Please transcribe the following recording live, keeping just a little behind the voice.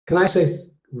can I say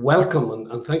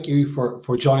welcome and thank you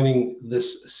for joining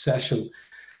this session.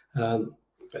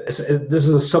 This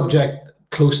is a subject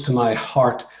close to my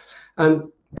heart.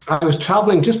 And I was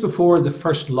traveling just before the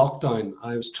first lockdown.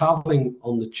 I was traveling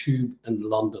on the tube in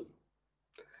London.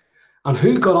 And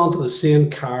who got onto the same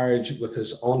carriage with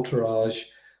his entourage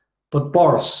but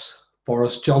Boris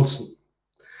Johnson.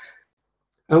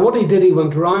 And what he did, he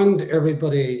went round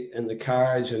everybody in the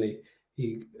carriage and he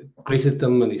greeted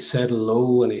them and he said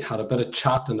hello and he had a bit of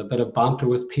chat and a bit of banter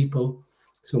with people.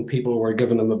 Some people were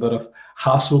giving him a bit of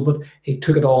hassle, but he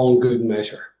took it all in good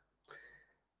measure.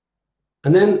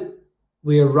 And then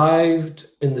we arrived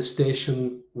in the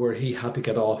station where he had to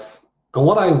get off. And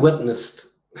what I witnessed,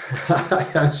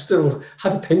 I still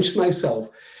had to pinch myself,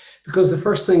 because the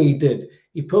first thing he did,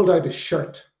 he pulled out his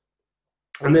shirt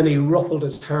and then he ruffled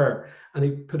his hair and he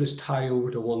put his tie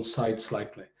over to one side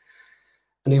slightly.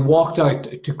 And he walked out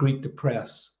to greet the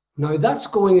press. Now that's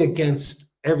going against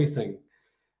everything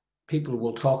people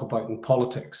will talk about in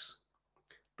politics.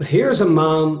 But here's a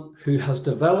man who has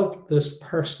developed this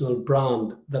personal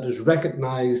brand that is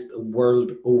recognized the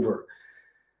world over.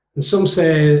 And some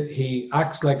say he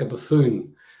acts like a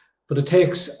buffoon, but it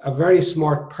takes a very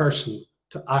smart person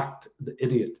to act the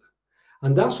idiot.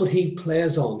 And that's what he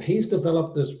plays on. He's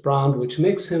developed this brand which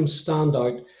makes him stand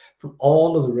out from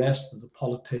all of the rest of the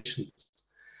politicians.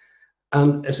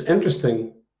 And it's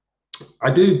interesting,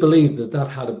 I do believe that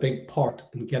had a big part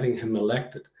in getting him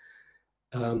elected.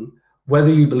 Whether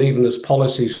you believe in his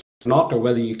policies or not, or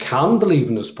whether you can believe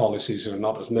in his policies or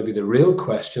not, is maybe the real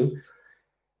question.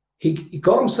 He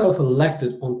got himself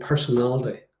elected on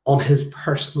personality, on his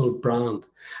personal brand.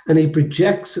 And he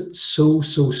projects it so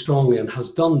strongly and has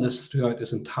done this throughout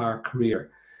his entire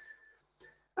career.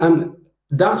 And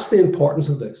that's the importance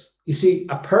of this. You see,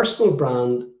 a personal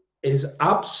brand is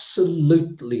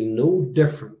absolutely no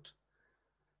different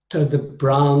to the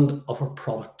brand of a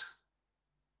product.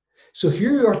 So if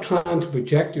you are trying to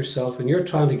project yourself and you're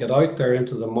trying to get out there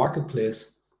into the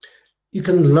marketplace, you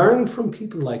can learn from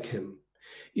people like him.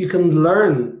 You can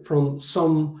learn from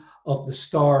some of the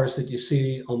stars that you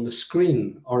see on the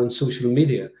screen or on social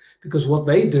media, because what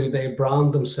they do, they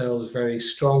brand themselves very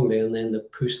strongly and then they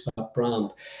push that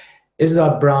brand. Is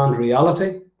that brand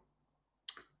reality?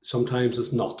 Sometimes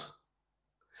it's not.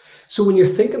 So when you're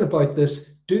thinking about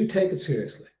this, do take it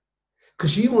seriously,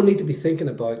 because you will need to be thinking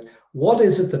about, what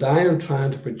is it that I am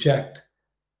trying to project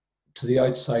to the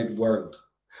outside world?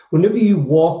 Whenever you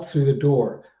walk through the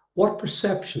door, what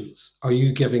perceptions are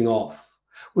you giving off?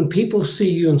 When people see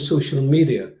you on social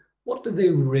media, what do they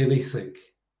really think?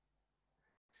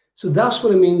 So that's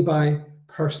what I mean by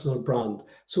personal brand.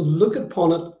 So look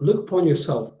upon it, look upon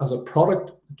yourself as a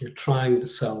product that you're trying to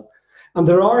sell. And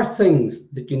there are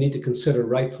things that you need to consider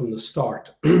right from the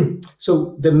start.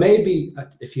 So there may be,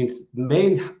 if you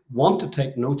may want to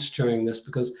take notes during this,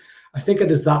 because I think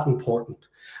it is that important.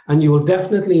 And you will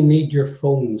definitely need your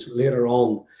phones later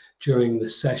on during the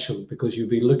session, because you'll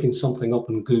be looking something up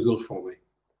in Google for me.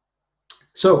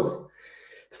 So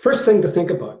the first thing to think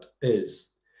about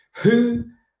is, who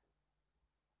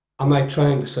am I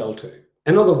trying to sell to?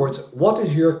 In other words, what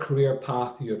is your career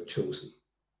path you have chosen?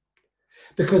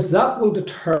 Because that will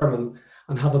determine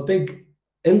and have a big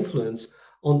influence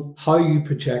on how you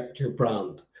project your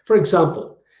brand. For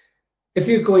example, if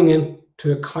you're going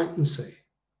into accountancy,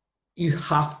 you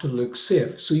have to look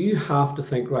safe. So you have to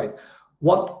think, right,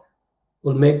 what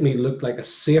will make me look like a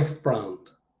safe brand?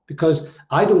 Because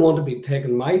I don't want to be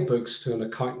taking my books to an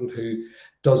accountant who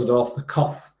does it off the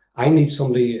cuff. I need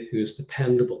somebody who is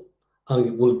dependable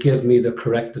and will give me the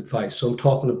correct advice. So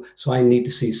I need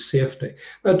to see safety.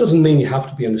 Now, it doesn't mean you have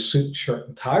to be in a suit, shirt,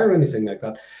 and tie or anything like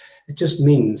that. It just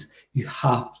means you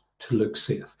have to look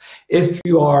safe. If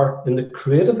you are in the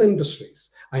creative industries,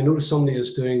 I notice somebody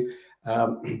is doing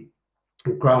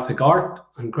graphic art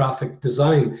and graphic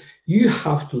design, you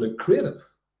have to look creative.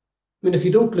 I mean, if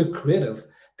you don't look creative,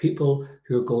 people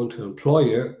who are going to employ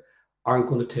you aren't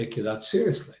going to take you that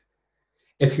seriously.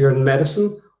 If you're in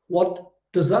medicine, what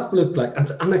does that look like?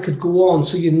 And I could go on.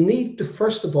 So you need to,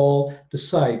 first of all,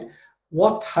 decide,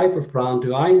 what type of brand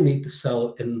do I need to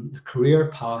sell in the career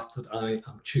path that I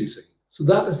am choosing? So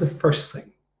that is the first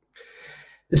thing.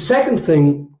 The second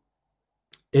thing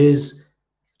is,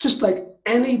 just like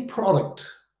any product,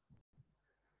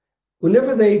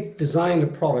 whenever they design a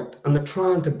product and they're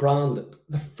trying to brand it,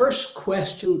 the first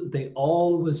question they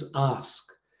always ask,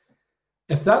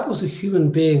 if that was a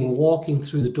human being walking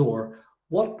through the door,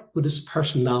 what would his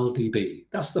personality be?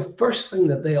 That's the first thing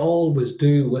that they always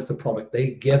do with the product.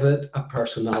 They give it a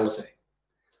personality.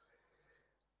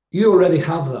 You already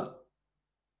have that.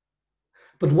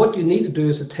 But what you need to do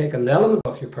is to take an element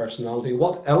of your personality.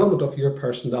 What element of your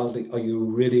personality are you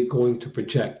really going to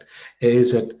project?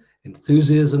 Is it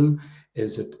enthusiasm?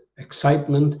 Is it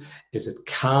excitement? Is it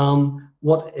calm?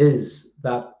 What is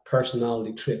that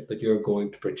personality trait that you're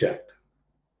going to project?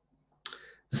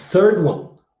 The third one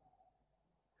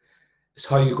is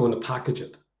how you're going to package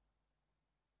it.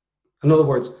 In other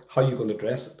words, how you're going to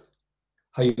dress it,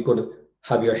 how you're going to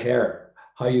have your hair,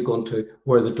 how you're going to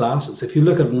wear the glasses. If you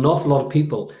look at an awful lot of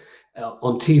people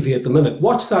on TV at the minute,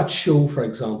 watch that show, for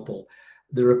example,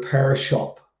 The Repair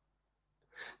Shop.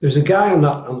 There's a guy on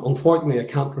that, unfortunately, I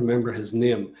can't remember his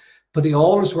name, but he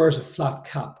always wears a flat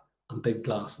cap and big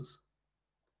glasses.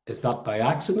 Is that by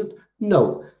accident?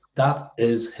 No, that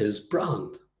is his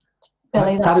brand.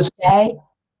 Billy, that is Jay.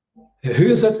 Who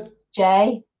is it?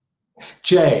 Jay.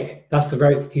 Jay.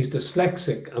 He's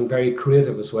dyslexic and very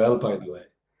creative as well, by the way.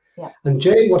 Yeah. And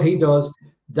Jay, what he does,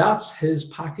 that's his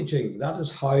packaging. That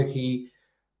is how he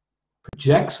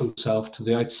projects himself to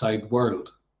the outside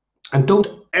world. And don't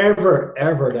ever,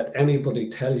 ever let anybody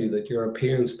tell you that your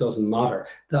appearance doesn't matter.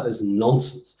 That is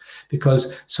nonsense,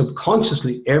 because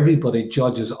subconsciously everybody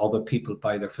judges other people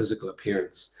by their physical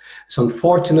appearance. It's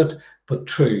unfortunate, but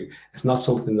true. It's not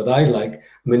something that I like. I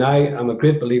mean, I am a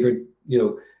great believer,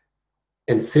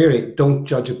 in theory, don't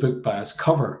judge a book by its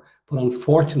cover. But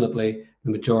unfortunately, the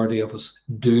majority of us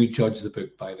do judge the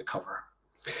book by the cover.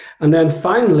 And then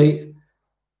finally,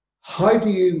 how do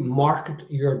you market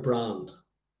your brand?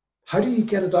 How do you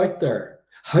get it out there?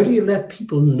 How do you let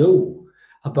people know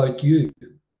about you?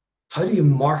 How do you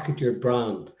market your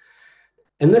brand?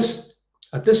 At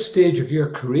this stage of your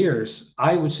careers,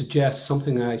 I would suggest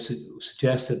something I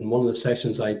suggested in one of the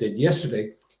sessions I did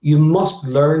yesterday. You must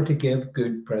learn to give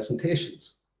good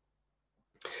presentations.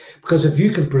 Because if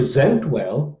you can present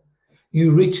well,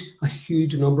 you reach a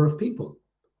huge number of people.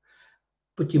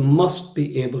 But you must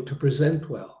be able to present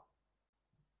well.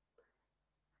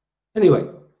 Anyway,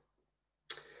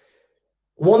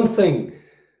 one thing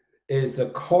is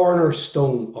the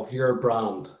cornerstone of your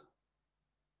brand,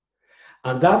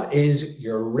 and that is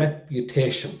your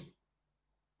reputation.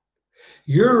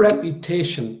 Your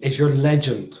reputation is your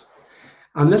legend.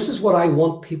 And this is what I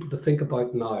want people to think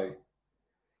about now.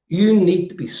 You need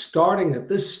to be starting at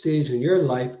this stage in your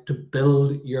life to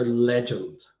build your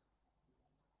legend.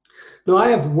 Now, I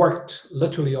have worked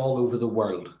literally all over the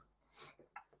world,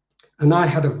 and I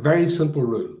had a very simple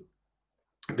rule,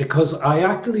 because I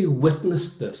actually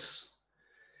witnessed this.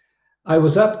 I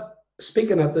was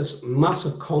speaking at this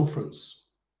massive conference,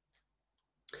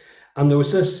 and there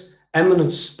was this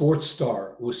eminent sports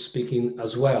star who was speaking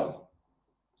as well.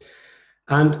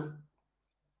 And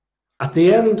at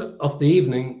the end of the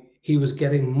evening, he was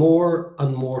getting more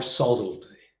and more sozzled.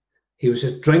 He was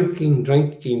just drinking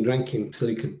till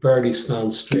he could barely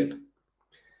stand straight.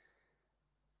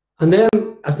 And then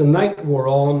as the night wore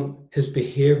on, his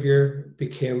behavior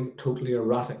became totally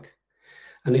erratic.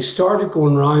 And he started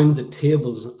going around the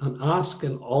tables and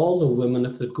asking all the women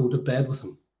if they'd go to bed with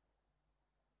him.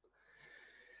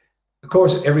 Of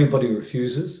course, everybody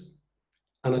refuses.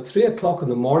 And at 3 o'clock in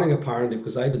the morning, apparently,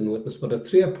 because I didn't witness, but at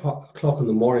 3 o'clock in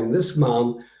the morning, this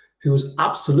man, who was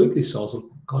absolutely sozzled,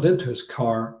 got into his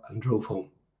car and drove home.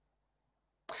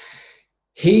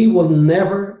 He will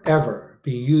never, ever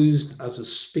be used as a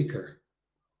speaker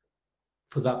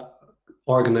for that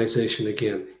organization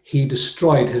again. He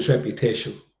destroyed his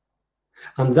reputation.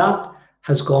 And that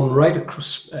has gone right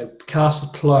across, cast a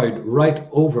cloud right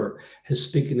over his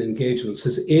speaking engagements.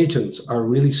 His agents are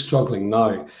really struggling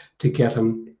now to get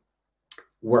him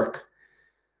work.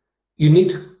 You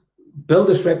need to build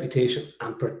this reputation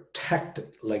and protect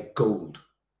it like gold.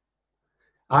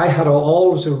 I had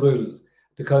always a rule,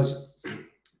 because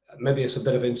maybe it's a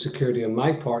bit of insecurity on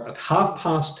my part, at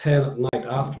 10:30 at night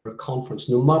after a conference,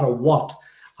 no matter what,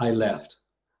 I left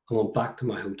and went back to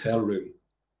my hotel room.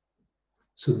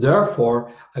 So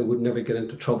therefore, I would never get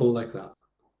into trouble like that.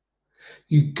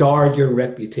 You guard your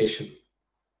reputation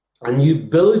and you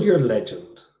build your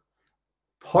legend.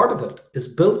 Part of it is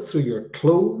built through your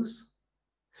clothes,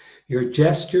 your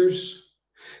gestures,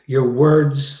 your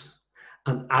words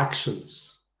and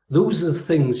actions. Those are the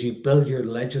things you build your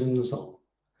legends on.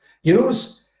 You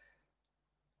notice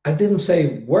I didn't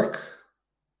say work,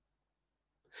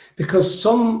 because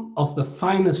some of the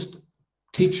finest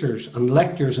teachers and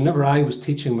lecturers, whenever I was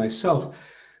teaching myself,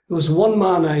 there was one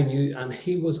man I knew, and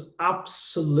he was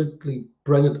absolutely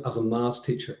brilliant as a maths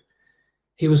teacher.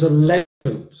 He was a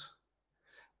legend,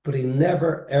 but he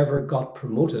never ever got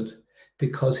promoted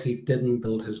because he didn't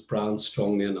build his brand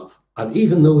strongly enough. And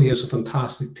even though he was a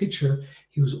fantastic teacher,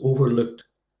 he was overlooked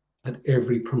at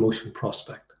every promotion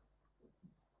prospect.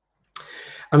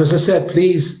 And as I said,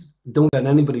 please don't let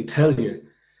anybody tell you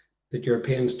that your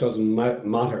appearance doesn't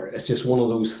matter. It's just one of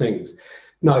those things.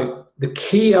 Now, the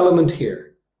key element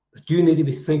here that you need to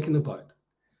be thinking about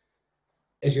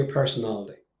is your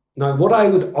personality. Now, what I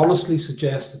would honestly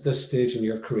suggest at this stage in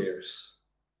your careers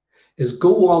is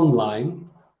go online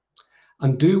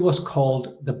and do what's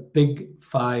called the Big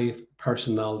 5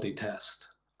 personality test.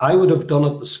 I would have done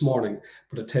it this morning,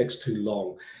 but it takes too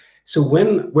long. So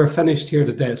when we're finished here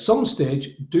today, at some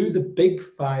stage, do the Big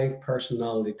 5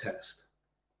 personality test.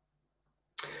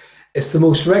 It's the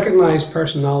most recognized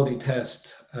personality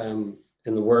test in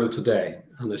the world today,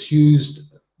 and it's used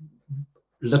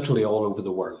literally all over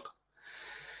the world.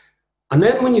 And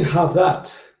then when you have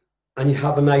that, and you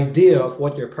have an idea of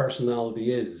what your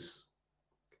personality is,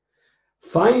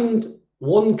 find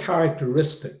one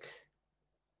characteristic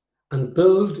and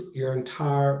build your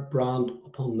entire brand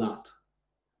upon that.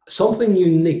 Something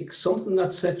unique, something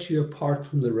that sets you apart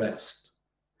from the rest.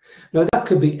 Now, that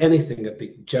could be anything. It could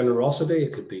be generosity,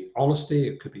 it could be honesty,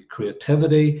 it could be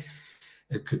creativity,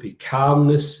 it could be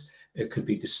calmness, it could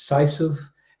be decisive,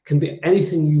 it can be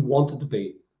anything you want it to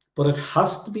be. But it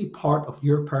has to be part of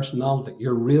your personality,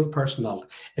 your real personality.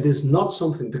 It is not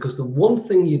something, because the one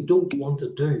thing you don't want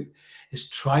to do is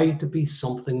try to be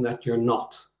something that you're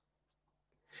not.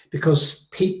 Because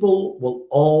people will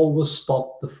always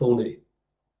spot the phony.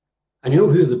 And you know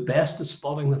who are the best at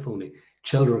spotting the phony?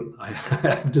 Children,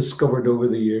 I've discovered over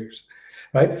the years,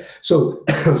 right? So,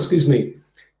 excuse me,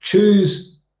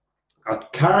 choose a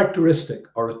characteristic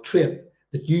or a trait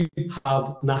that you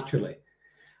have naturally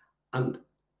and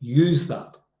use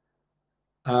that.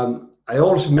 I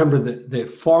always remember the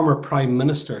former Prime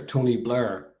Minister, Tony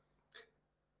Blair,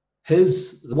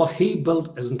 what he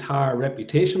built his entire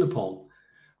reputation upon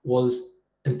was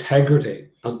integrity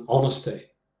and honesty.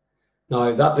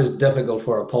 Now, that is difficult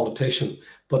for a politician,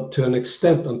 but to an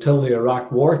extent, until the Iraq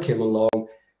War came along,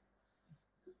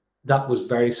 that was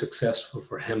very successful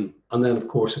for him. And then, of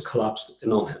course, it collapsed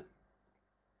in on him.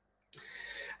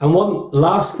 And one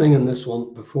last thing in this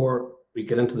one, before we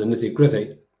get into the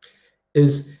nitty-gritty,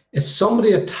 is if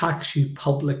somebody attacks you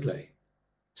publicly,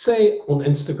 say on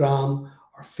Instagram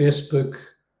or Facebook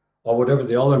or whatever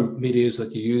the other medias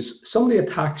that you use, somebody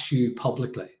attacks you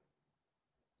publicly,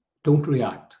 don't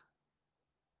react.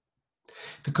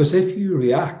 Because if you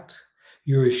react,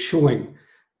 you're showing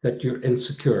that you're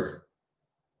insecure.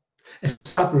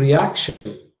 It's that reaction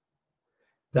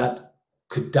that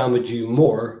could damage you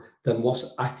more than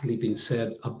what's actually been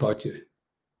said about you.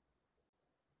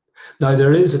 Now,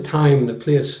 there is a time and a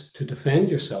place to defend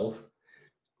yourself,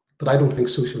 but I don't think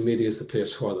social media is the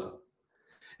place for that.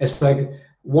 It's like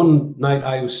one night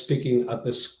I was speaking at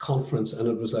this conference, and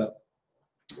it was a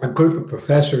group of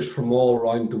professors from all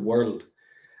around the world.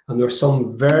 And there were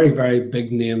some very, very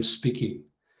big names speaking.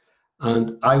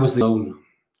 And I was the lone.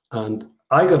 And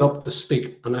I got up to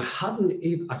speak, and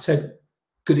I said,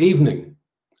 "Good evening."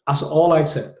 That's all I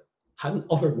said. Hadn't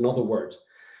uttered another word.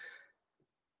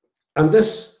 And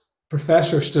this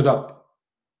professor stood up,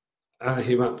 and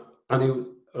he went, and he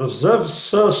was, "You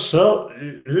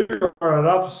are an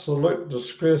absolute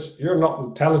disgrace. You're not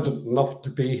intelligent enough to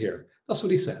be here." That's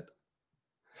what he said.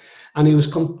 And he was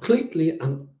completely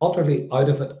and utterly out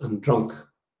of it and drunk.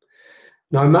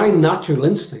 Now, my natural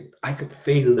instinct, I could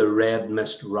feel the red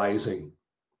mist rising.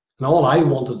 And all I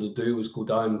wanted to do was go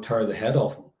down and tear the head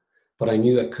off him. But I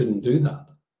knew I couldn't do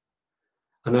that.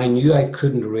 And I knew I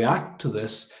couldn't react to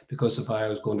this, because if I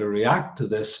was going to react to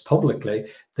this publicly,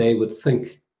 they would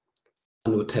think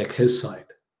and would take his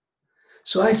side.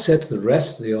 So I said to the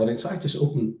rest of the audience, I just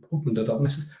opened it up and I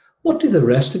said, "What do the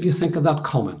rest of you think of that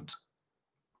comment?"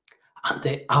 And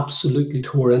they absolutely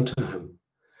tore into him.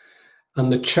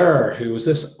 And the chair, who was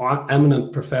this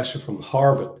eminent professor from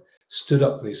Harvard, stood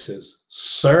up and he says,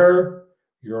 "Sir,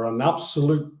 you're an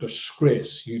absolute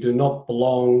disgrace. You do not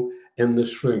belong in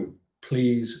this room.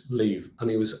 Please leave." And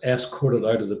he was escorted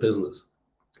out of the business.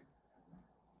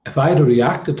 If I had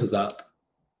reacted to that,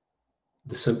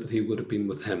 the sympathy would have been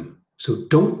with him. So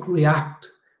don't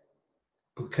react,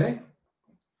 okay?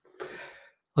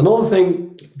 Another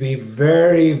thing to be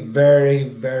very, very,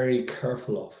 very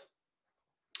careful of.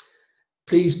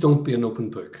 Please don't be an open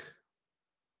book.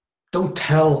 Don't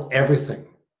tell everything.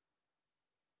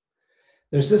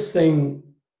 There's this thing,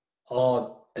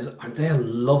 aren't they a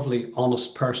lovely,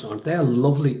 honest person? Aren't they a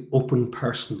lovely, open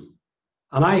person?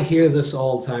 And I hear this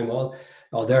all the time,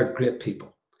 oh, they're great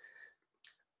people.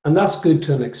 And that's good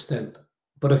to an extent.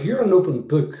 But if you're an open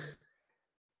book,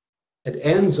 it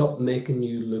ends up making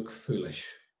you look foolish.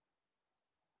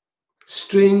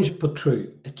 Strange but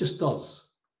true, it just does.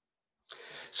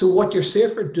 So what you're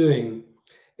safer doing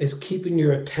is keeping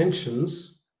your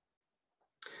attentions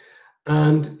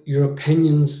and your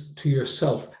opinions to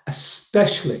yourself,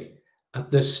 especially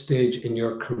at this stage in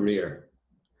your career.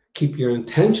 Keep your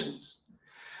intentions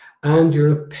and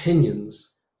your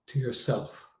opinions to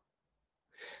yourself.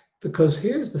 Because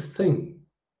here's the thing.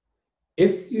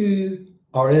 If you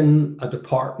are in a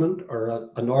department or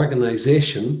an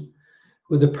organization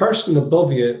where the person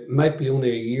above you might be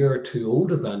only a year or two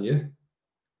older than you,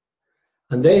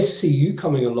 and they see you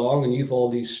coming along and you've all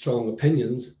these strong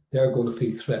opinions, they're going to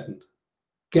feel threatened.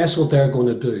 Guess what they're going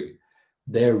to do?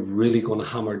 They're really going to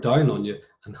hammer down on you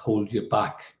and hold you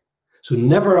back. So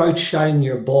never outshine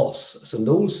your boss. It's an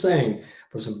old saying,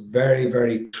 but it's a very,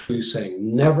 very true saying.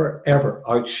 Never, ever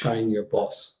outshine your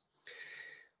boss.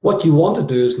 What you want to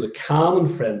do is look calm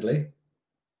and friendly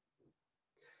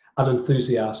and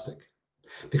enthusiastic,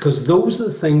 because those are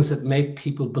the things that make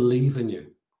people believe in you.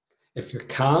 If you're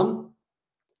calm,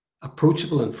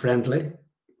 approachable and friendly,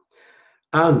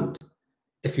 and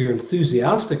if you're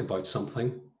enthusiastic about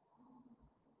something,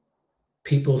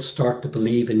 people start to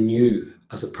believe in you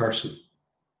as a person.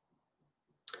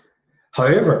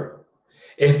 However,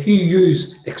 if you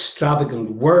use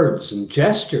extravagant words and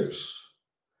gestures,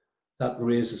 that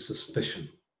raises suspicion.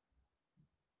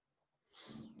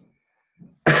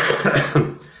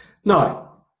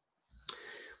 Now,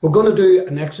 we're going to do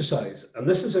an exercise, and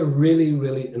this is a really,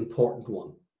 really important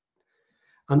one.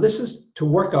 And this is to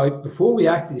work out, before we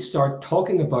actually start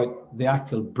talking about the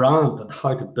actual brand and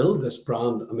how to build this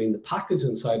brand, I mean the package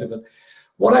inside of it,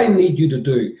 what I need you to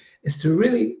do is to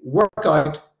really work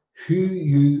out who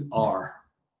you are.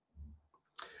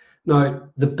 Now,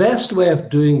 the best way of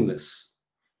doing this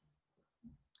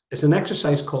is an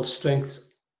exercise called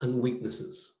strengths and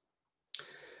weaknesses.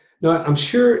 Now, I'm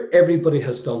sure everybody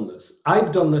has done this.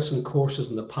 I've done this in courses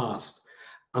in the past,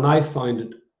 and I found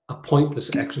it a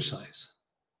pointless exercise.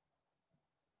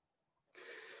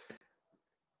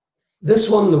 This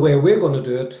one, the way we're going to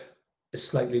do it, is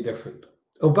slightly different.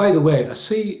 Oh, by the way, I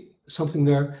see something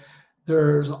there.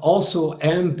 There's also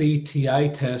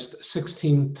MBTI test,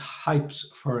 16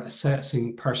 types for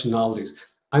assessing personalities.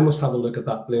 I must have a look at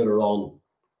that later on.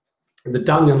 The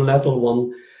Daniel Nettle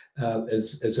one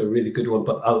is a really good one,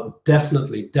 but I'll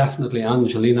definitely,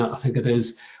 Angelina, I think it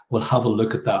is, will have a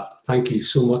look at that. Thank you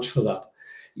so much for that.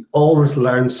 You always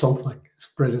learn something.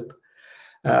 It's brilliant.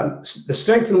 The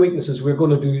strengths and weaknesses we're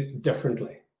going to do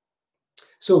differently.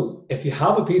 So if you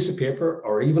have a piece of paper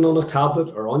or even on a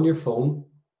tablet or on your phone,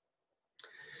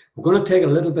 we're going to take a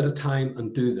little bit of time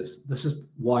and do this. This is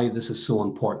why this is so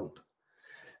important.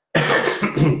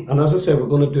 And as I said, we're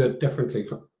going to do it differently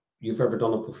from you've ever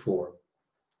done it before.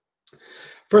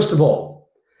 First of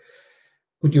all,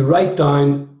 would you write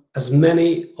down as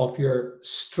many of your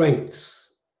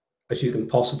strengths as you can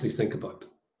possibly think about?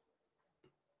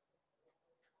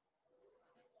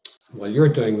 While you're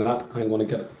doing that, I'm going to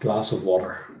get a glass of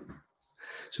water.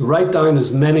 So write down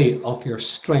as many of your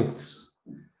strengths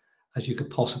as you could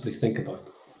possibly think about.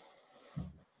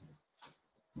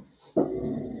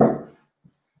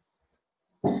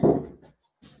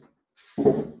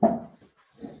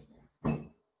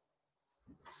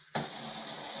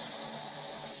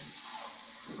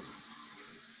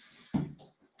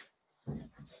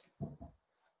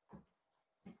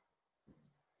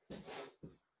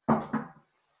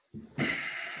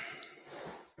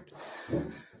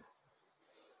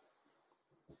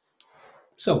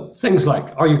 So things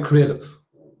like, are you creative?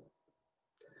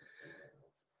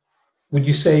 Would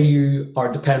you say you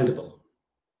are dependable?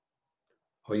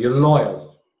 Are you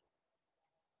loyal?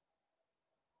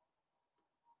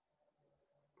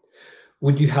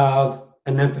 Would you have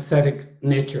an empathetic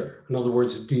nature? In other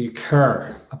words, do you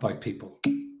care about people?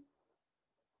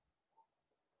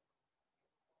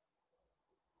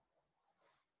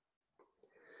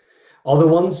 Other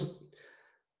ones,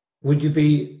 would you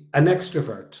be an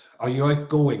extrovert? Are you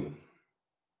outgoing?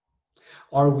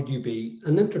 Or would you be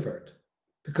an introvert?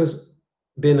 Because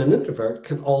being an introvert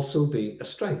can also be a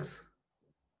strength.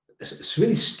 It's a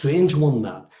really strange one,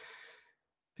 that,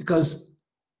 because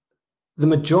the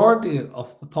majority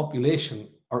of the population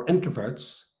are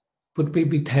introverts, but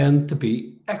we tend to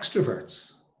be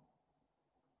extroverts.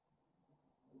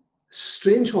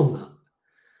 Strange one,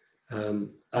 that.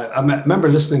 I remember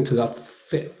listening to that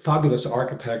fabulous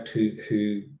architect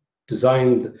who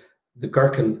designed the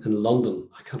Gherkin in London.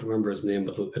 I can't remember his name,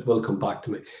 but it will come back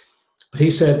to me. But he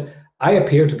said, I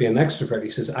appear to be an extrovert. He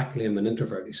says, actually, I'm an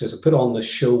introvert. He says, I put on this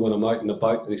show when I'm out and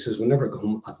about. And he says, whenever I go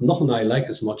home, I've nothing I like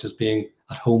as much as being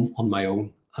at home on my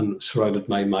own and surrounded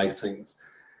by my things.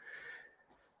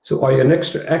 So are you an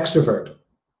extrovert?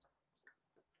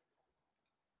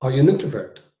 Are you an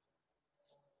introvert?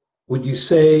 Would you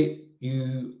say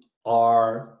you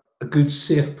are a good,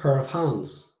 safe pair of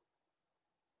hands?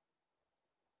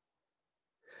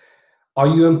 Are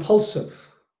you impulsive?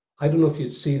 I don't know if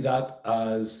you'd see that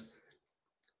as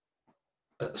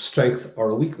a strength or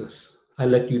a weakness. I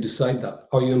let you decide that.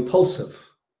 Are you impulsive?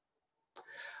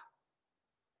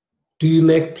 Do you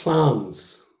make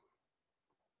plans?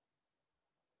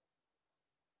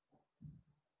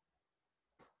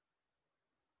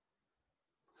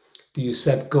 Do you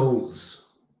set goals?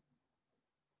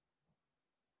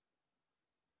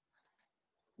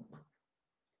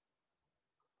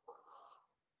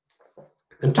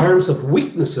 In terms of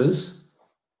weaknesses,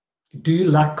 do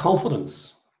you lack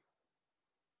confidence?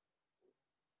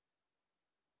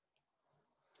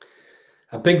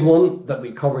 A big one that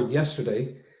we covered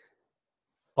yesterday,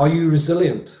 are you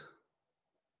resilient?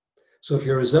 So if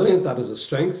you're resilient, that is a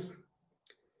strength.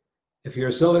 If your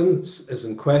resilience is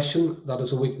in question, that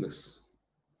is a weakness.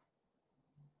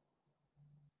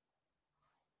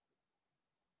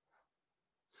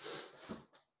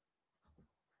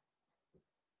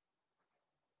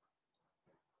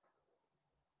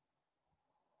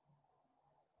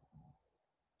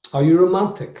 Are you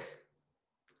romantic?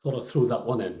 Thought I'd throw that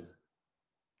one in.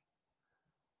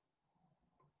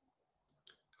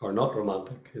 Or not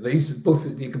romantic. These both,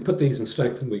 you can put these in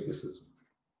strengths and weaknesses.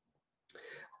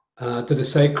 Did I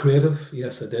say creative?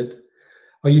 Yes, I did.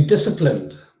 Are you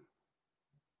disciplined?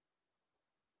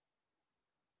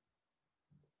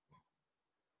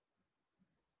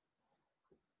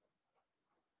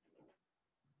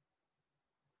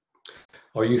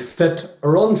 Are you fit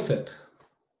or unfit?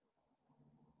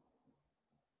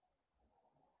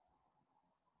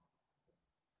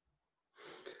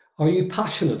 Are you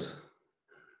passionate?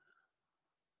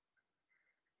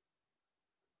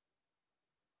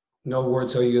 In other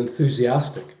words, are you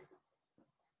enthusiastic?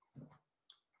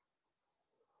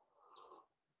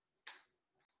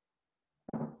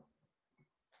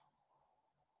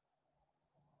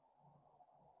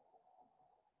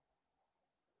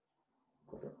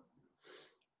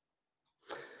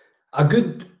 A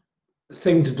good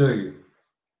thing to do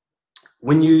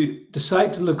when you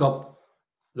decide to look up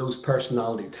those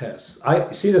personality tests,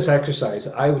 I see this exercise,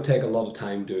 I would take a lot of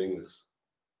time doing this.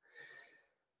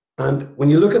 And when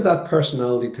you look at that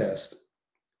personality test,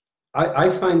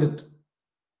 I find it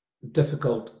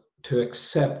difficult to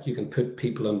accept you can put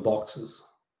people in boxes.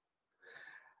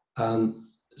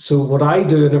 So what I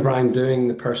do whenever I'm doing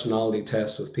the personality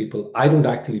test with people, I don't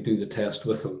actually do the test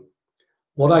with them.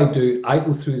 What I do, I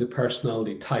go through the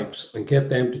personality types and get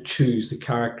them to choose the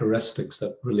characteristics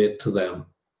that relate to them.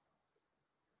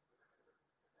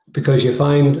 Because you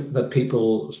find that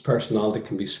people's personality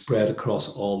can be spread across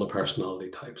all the personality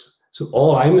types. So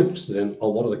all I'm interested in are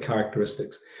what are the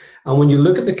characteristics. And when you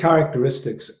look at the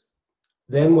characteristics,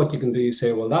 then what you can do, you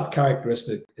say, well, that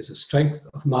characteristic is a strength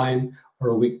of mine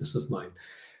or a weakness of mine.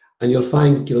 And you'll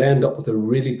find that you'll end up with a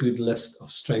really good list of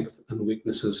strengths and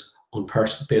weaknesses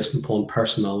based upon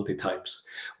personality types,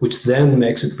 which then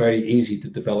makes it very easy to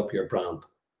develop your brand.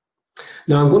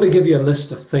 Now, I'm going to give you a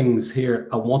list of things here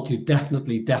I want you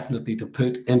definitely to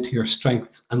put into your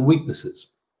strengths and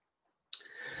weaknesses.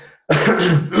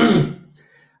 I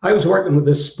was working with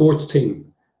this sports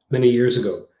team many years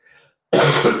ago.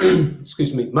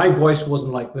 Excuse me, my voice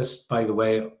wasn't like this, by the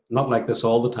way, not like this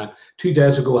all the time. 2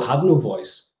 days ago, I had no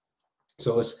voice,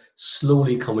 so it's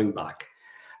slowly coming back.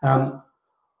 I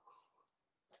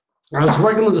was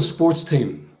working with a sports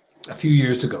team a few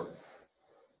years ago,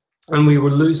 and we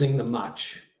were losing the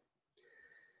match.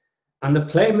 And the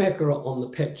playmaker on the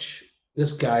pitch,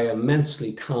 this guy,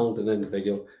 immensely talented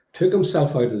individual, took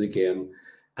himself out of the game,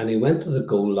 and he went to the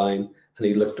goal line and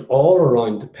he looked all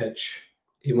around the pitch.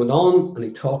 He went on and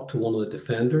he talked to one of the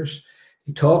defenders.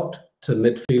 He talked to the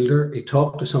midfielder. He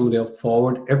talked to somebody up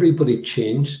forward. Everybody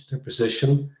changed their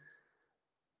position,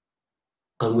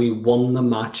 and we won the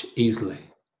match easily.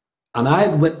 And I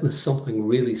had witnessed something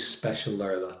really special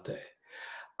there that day.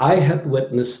 I had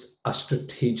witnessed a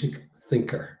strategic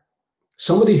thinker,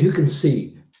 somebody who can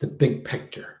see the big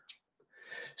picture.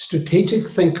 Strategic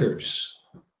thinkers,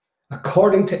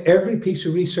 according to every piece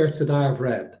of research that I have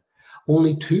read,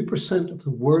 only 2% of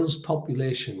the world's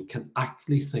population can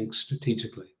actually think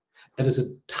strategically. It is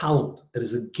a talent, it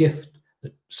is a gift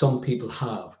that some people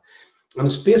have. And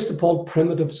it's based upon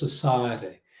primitive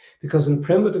society. Because in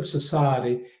primitive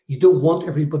society, you don't want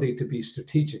everybody to be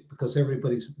strategic because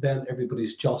everybody's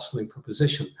jostling for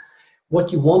position.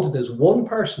 What you wanted is one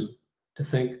person to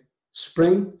think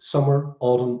spring, summer,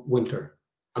 autumn, winter,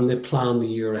 and they plan the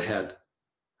year ahead.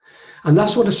 And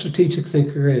that's what a strategic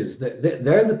thinker is.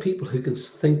 They're the people who can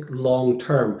think long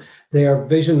term. They are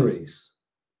visionaries.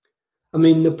 I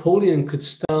mean, Napoleon could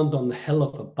stand on the hill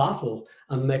of a battle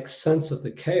and make sense of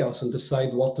the chaos and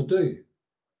decide what to do.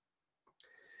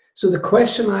 So the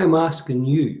question I'm asking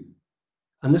you,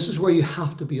 and this is where you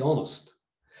have to be honest,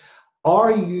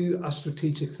 are you a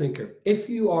strategic thinker? If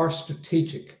you are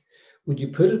strategic, would you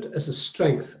put it as a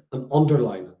strength and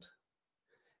underline it?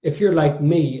 If you're like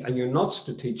me and you're not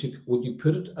strategic, would you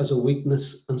put it as a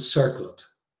weakness and circle it?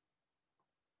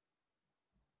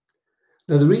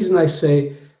 Now, the reason I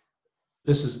say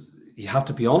this is, you have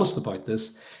to be honest about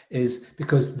this, is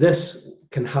because this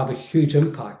can have a huge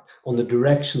impact on the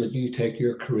direction that you take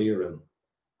your career in.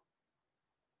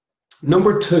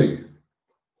 Number 2,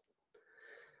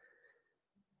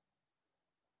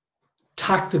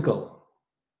 tactical.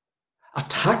 A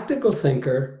tactical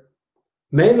thinker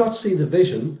may not see the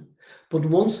vision, but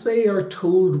once they are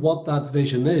told what that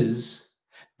vision is,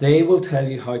 they will tell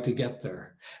you how to get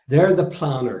there. They're the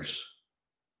planners.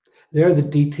 They're the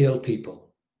detail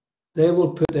people. They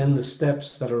will put in the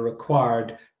steps that are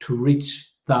required to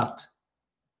reach that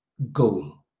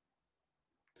goal.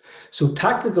 So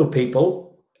tactical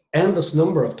people, endless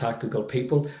number of tactical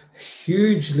people,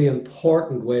 hugely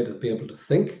important way to be able to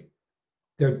think.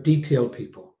 They're detail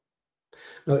people.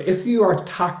 Now, if you are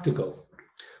tactical,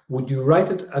 would you write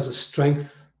it as a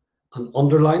strength and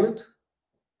underline it?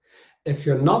 If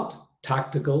you're not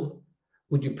tactical,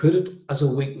 would you put it as a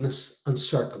weakness and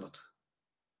circle it?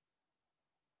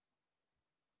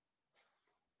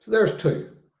 So there's 2.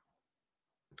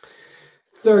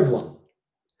 Third one,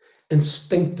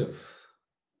 instinctive.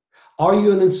 Are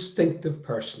you an instinctive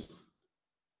person?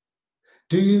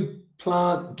 Do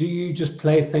you just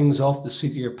play things off the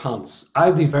seat of your pants?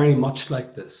 I'd be very much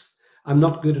like this. I'm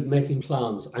not good at making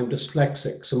plans. I'm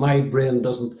dyslexic, so my brain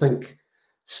doesn't think,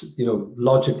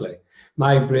 logically.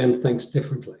 My brain thinks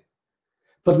differently.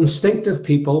 But instinctive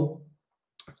people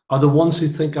are the ones who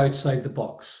think outside the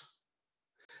box.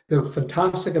 They're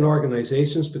fantastic in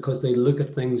organizations because they look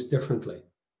at things differently.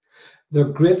 They're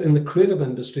great in the creative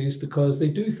industries because they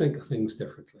do think of things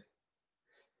differently.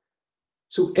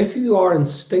 So if you are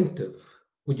instinctive,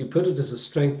 would you put it as a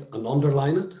strength and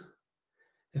underline it?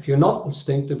 If you're not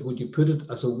instinctive, would you put it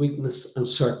as a weakness and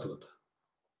circle it?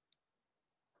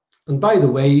 And by the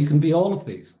way, you can be all of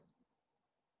these.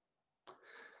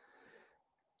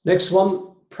 Next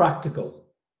one, practical.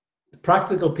 The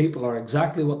practical people are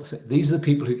exactly what they say. These are the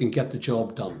people who can get the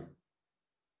job done.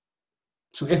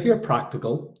 So if you're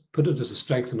practical, put it as a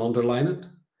strength and underline it.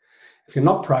 If you're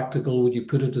not practical, would you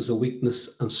put it as a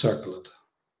weakness and circle it?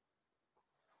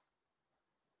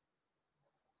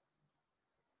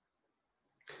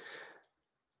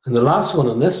 And the last one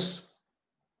on this,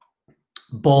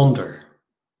 bonder.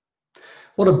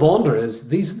 What a bonder is,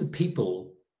 these are the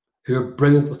people who are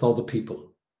brilliant with other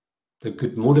people. They're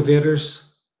good motivators.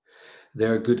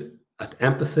 They're good at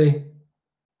empathy.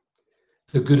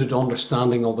 They're good at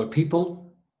understanding other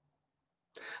people.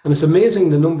 And it's amazing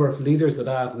the number of leaders that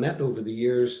I have met over the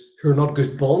years who are not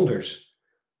good bonders.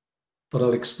 But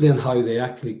I'll explain how they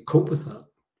actually cope with that.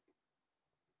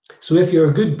 So if you're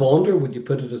a good bonder, would you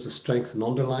put it as a strength and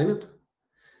underline it?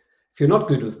 If you're not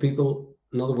good with people,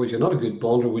 in other words, you're not a good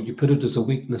bonder, would you put it as a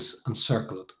weakness and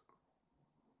circle it?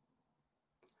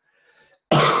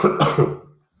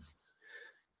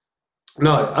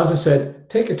 Now, as I said,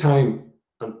 take your time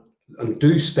and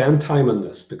do spend time on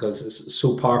this because it's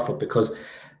so powerful. Because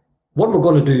what we're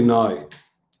going to do now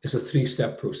is a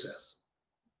 3-step process.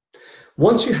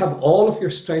 Once you have all of your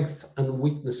strengths and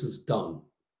weaknesses done,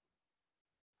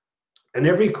 in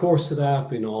every course that I've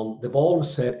been on, they've always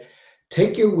said,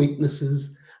 take your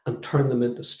weaknesses and turn them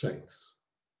into strengths.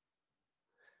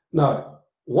 Now,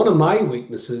 one of my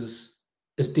weaknesses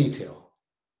is detail.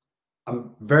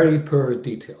 I'm very poor at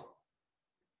detail.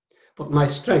 But my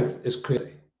strength is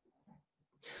creativity.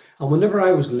 And whenever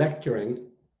I was lecturing,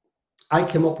 I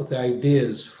came up with the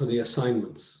ideas for the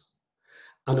assignments.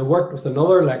 And I worked with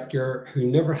another lecturer who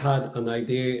never had an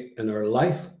idea in her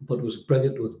life, but was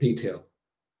brilliant with detail.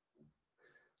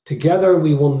 Together,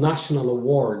 we won national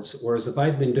awards, whereas if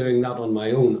I'd been doing that on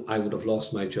my own, I would have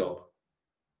lost my job.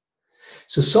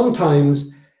 So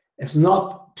sometimes it's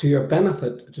not to your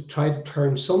benefit to try to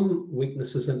turn some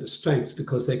weaknesses into strengths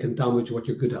because they can damage what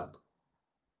you're good at.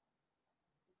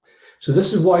 So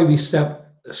this is why we start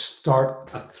a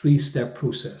 3-step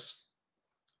process.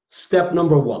 Step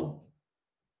number 1.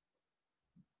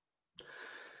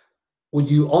 Would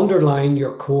you underline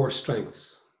your core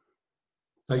strengths?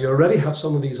 Now you already have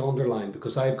some of these underlined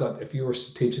because if you were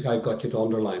strategic, I've got you to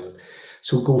underline it.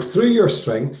 So go through your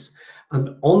strengths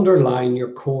and underline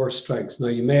your core strengths. Now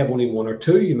you may have only 1 or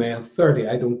 2, you may have 30,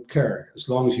 I don't care, as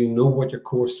long as you know what your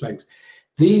core strengths.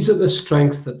 These are the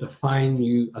strengths that define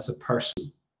you as a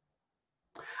person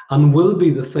and will be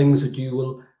the things that you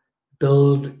will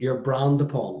build your brand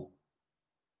upon.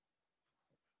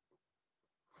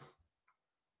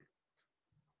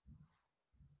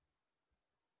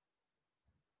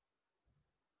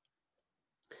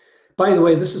 By the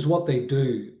way, this is what they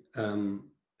do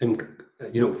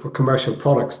for commercial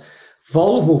products.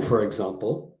 Volvo, for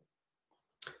example,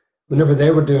 whenever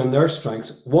they were doing their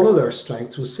strengths, one of their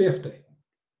strengths was safety.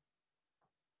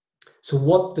 So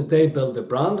what did they build their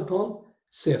brand upon?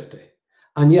 Safety.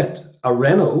 And yet a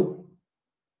Renault,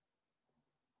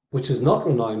 which is not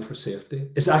renowned for safety,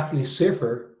 is actually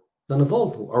safer than a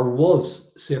Volvo, or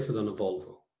was safer than a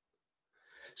Volvo.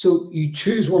 So you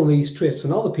choose one of these traits,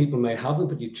 and other people may have them,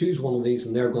 but you choose one of these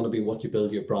and they're going to be what you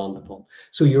build your brand upon.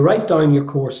 So you write down your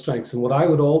core strengths, and what I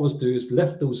would always do is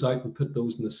lift those out and put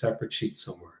those in a separate sheet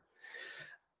somewhere.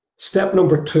 Step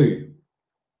number 2,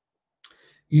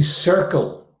 you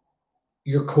circle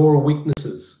your core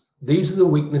weaknesses. These are the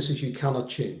weaknesses you cannot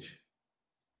change.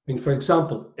 I mean, for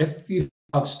example, if you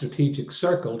have strategic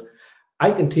circled,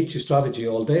 I can teach you strategy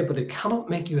all day, but it cannot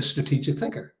make you a strategic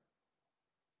thinker.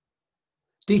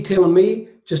 Detail and me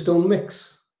just don't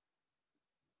mix.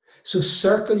 So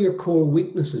circle your core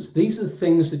weaknesses. These are the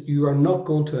things that you are not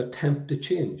going to attempt to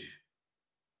change.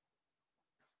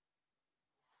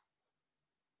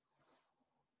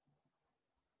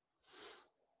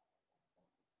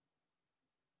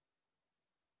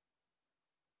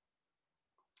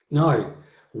 Now,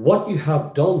 what you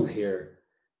have done here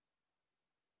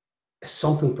is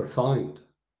something profound.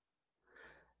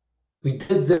 We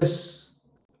did this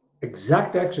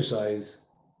exact exercise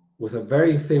with a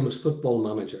very famous football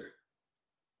manager,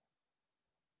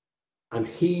 and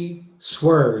he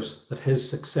swears that his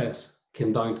success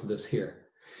came down to this here,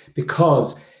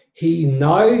 because he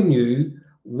now knew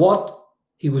what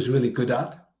he was really good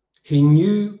at, he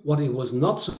knew what he was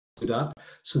not so good at,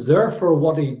 so therefore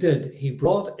what he did, he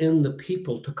brought in the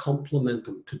people to complement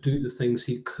him, to do the things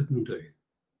he couldn't do.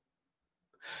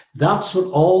 That's what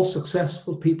all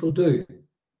successful people do.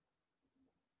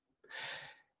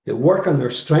 They work on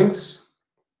their strengths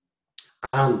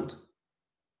and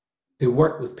they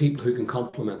work with people who can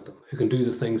complement them, who can do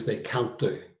the things they can't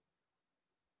do.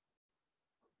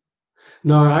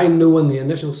 Now, I know in the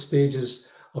initial stages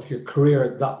of your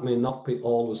career that may not be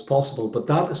always possible, but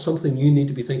that is something you need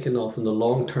to be thinking of in the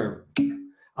long term.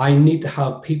 I need to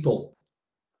have people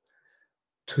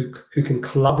who can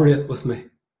collaborate with me.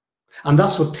 And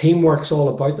that's what teamwork's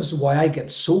all about. This is why I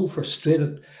get so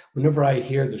frustrated whenever I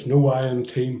hear there's no I in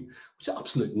team, which is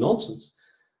absolute nonsense.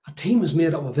 A team is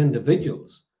made up of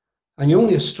individuals, and you're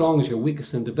only as strong as your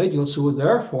weakest individual, so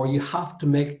therefore you have to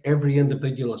make every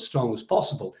individual as strong as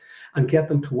possible and get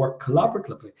them to work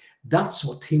collaboratively. That's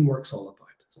what teamwork's all about.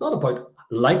 It's not about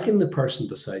liking the person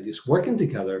beside you. It's working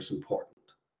together is important.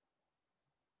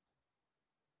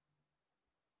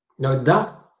 Now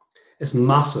that is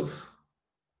massive.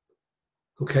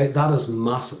 Okay, that is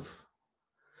massive.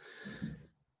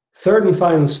 Third and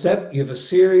final step, you have a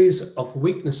series of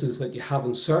weaknesses that you have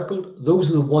encircled.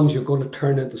 Those are the ones you're going to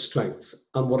turn into strengths.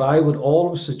 And what I would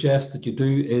always suggest that you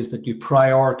do is that you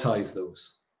prioritize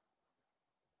those.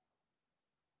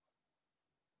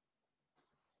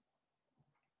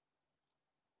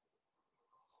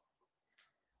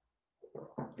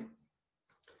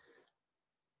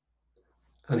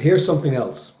 And here's something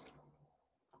else.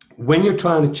 When you're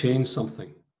trying to change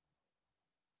something,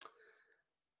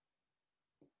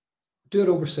 do it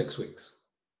over 6 weeks.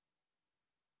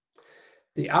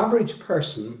 The average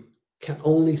person can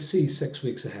only see 6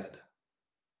 weeks ahead,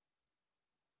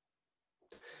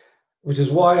 which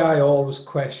is why I always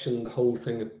question the whole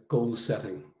thing of goal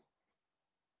setting.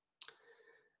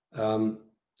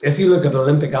 If you look at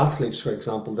Olympic athletes, for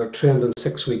example, they're trained in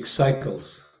 6-week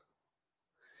cycles.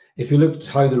 If you look at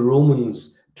how the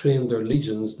Romans trained their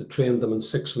legions, they trained them in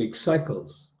 6-week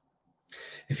cycles.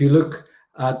 If you look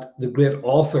at the great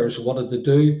authors, what did they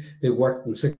do? They worked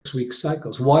in 6-week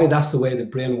cycles. Why? That's the way the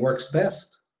brain works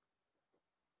best.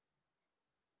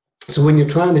 So when you're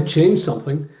trying to change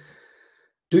something,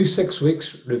 do 6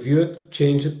 weeks, review it,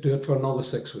 change it, do it for another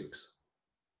 6 weeks.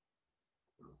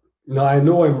 Now, I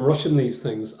know I'm rushing these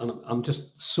things, and I'm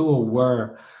just so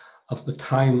aware of the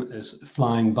time is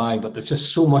flying by, but there's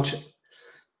just so much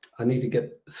I need to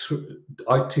get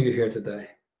out to you here today.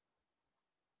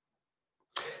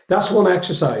 That's one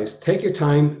exercise. Take your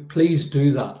time. Please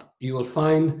do that. You will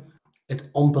find it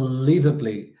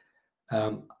unbelievably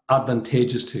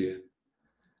advantageous to you.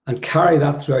 And carry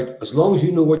that throughout. As long as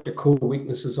you know what your core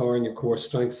weaknesses are and your core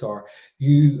strengths are,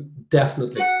 you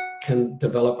definitely can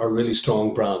develop a really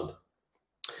strong brand.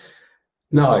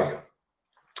 Now,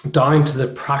 down to the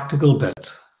practical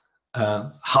bit.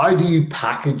 How do you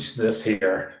package this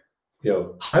here?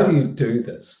 How do you do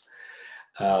this?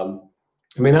 I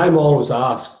mean, I'm always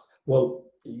asked, well,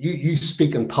 you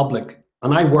speak in public,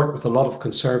 and I work with a lot of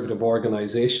conservative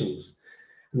organizations,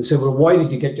 and they say, well, why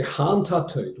did you get your hand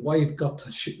tattooed? Why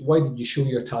did you show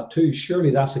your tattoo? Surely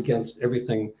that's against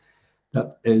everything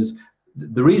that is.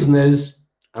 The reason is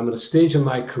I'm at a stage in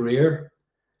my career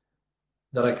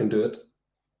that I can do it.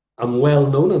 I'm well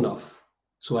known enough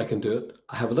so I can do it.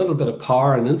 I have a little bit of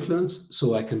power and influence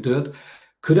so I can do it.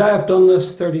 Could I have done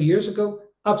this 30 years ago?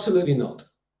 Absolutely not.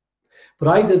 But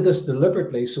I did this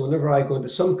deliberately, so whenever I go into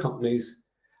some companies,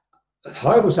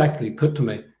 how it was actually put to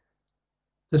me,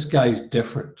 this guy's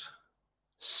different,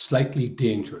 slightly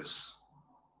dangerous,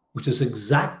 which is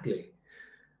exactly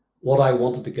what I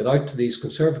wanted to get out to these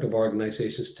conservative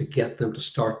organizations, to get them to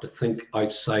start to think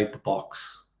outside the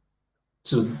box.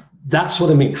 So that's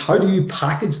what I mean. How do you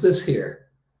package this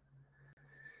here?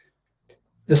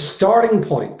 The starting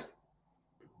point,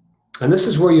 and this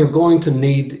is where you're going to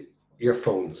need your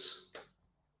phones.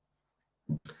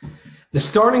 The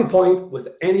starting point with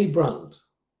any brand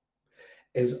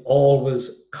is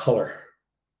always color.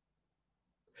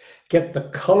 Get the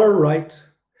color right,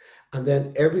 and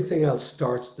then everything else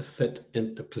starts to fit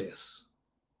into place.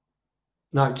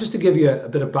 Now, just to give you a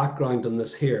bit of background on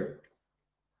this here,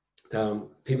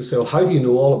 people say, well, how do you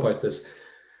know all about this?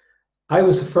 I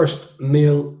was the first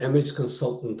male image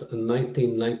consultant in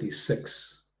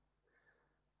 1996.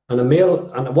 And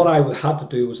what I had to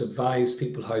do was advise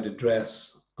people how to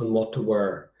dress and what to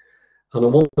wear. And I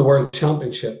won the World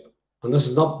Championship. And this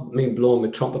is not me blowing my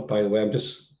trumpet, by the way. I'm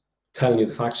just telling you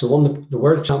the facts. I won the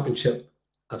World Championship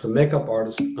as a makeup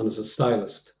artist and as a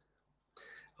stylist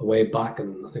way back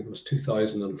in, I think it was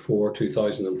 2004,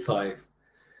 2005.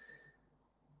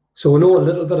 So I know a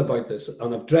little bit about this,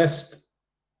 and I've dressed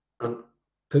and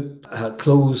put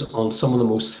clothes on some of the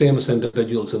most famous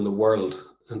individuals in the world,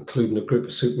 including a group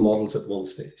of supermodels at one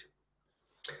stage.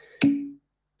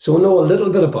 So I know a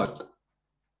little bit about it.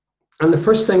 And the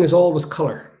first thing is always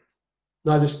color.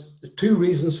 Now, there's two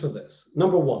reasons for this.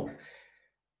 Number one,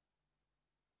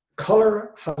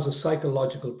 color has a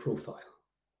psychological profile.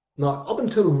 Now, up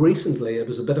until recently, it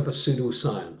was a bit of a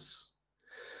pseudoscience.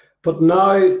 But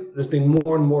now there's been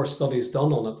more and more studies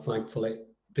done on it, thankfully,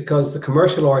 because the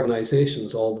commercial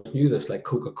organizations always knew this, like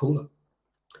Coca-Cola.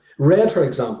 Red, for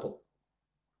example,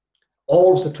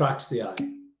 always attracts the eye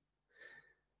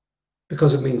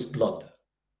because it means blood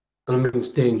and it means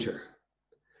danger.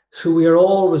 So we are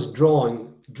always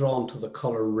drawn to the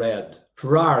color red.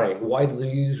 Ferrari, why do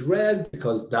they use red?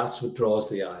 Because that's what draws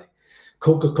the eye.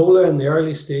 Coca-Cola in the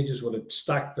early stages would have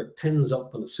stacked their tins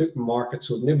up in a supermarket,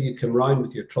 so whenever you come round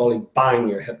with your trolley, bang,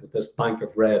 you're hit with this bank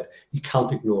of red. You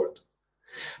can't ignore it.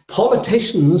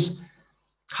 Politicians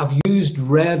have used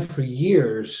red for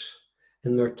years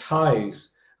in their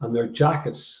ties and their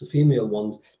jackets, the female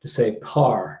ones, to say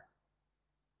power,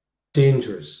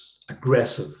 dangerous,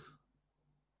 aggressive.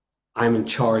 I'm in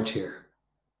charge here.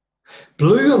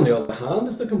 Blue, on the other hand,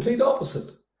 is the complete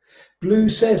opposite. Blue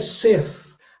says safe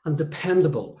and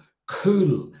dependable,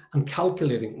 cool and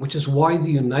calculating, which is why the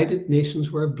United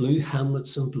Nations wear blue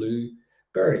helmets and blue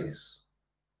berets.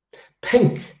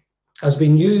 Pink has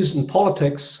been used in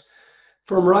politics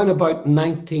from around about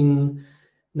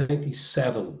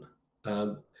 1997,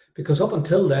 because up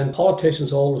until then,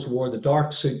 politicians always wore the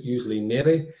dark suit, usually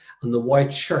navy, and the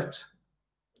white shirt.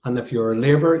 And if you're a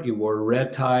Labour, you wore a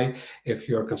red tie. If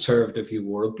you're a Conservative, you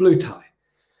wore a blue tie.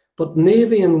 But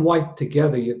navy and white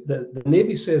together, the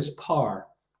navy says power,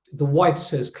 the white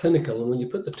says clinical, and when you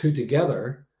put the two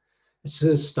together, it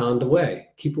says stand away,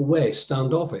 keep away,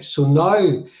 standoffish. So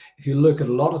now, if you look at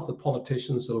a lot of the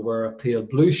politicians, they'll wear a pale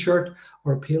blue shirt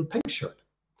or a pale pink shirt.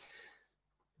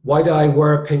 Why do I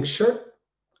wear a pink shirt?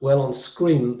 Well, on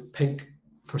screen, pink,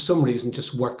 for some reason,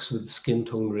 just works with the skin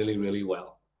tone really, really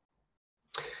well.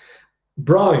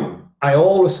 Brown, I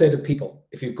always say to people,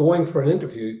 if you're going for an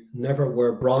interview, never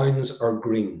wear browns or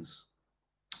greens.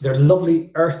 They're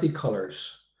lovely earthy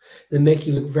colors. They make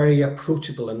you look very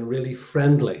approachable and really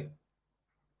friendly,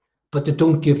 but they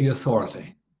don't give you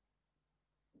authority.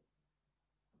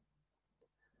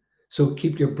 So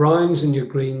keep your browns and your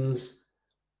greens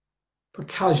for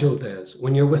casual days,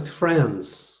 when you're with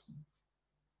friends.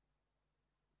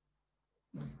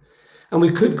 And we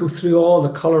could go through all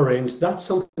the color range. That's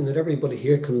something that everybody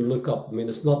here can look up. I mean,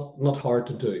 it's not hard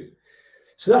to do.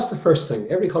 So that's the first thing.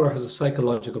 Every color has a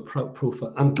psychological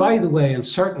profile. And by the way, in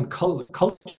certain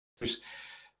cultures,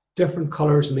 different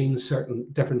colors mean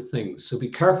different things. So be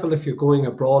careful if you're going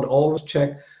abroad. Always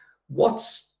check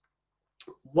what's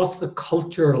what's the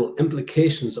cultural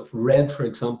implications of red, for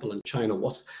example, in China?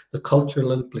 What's the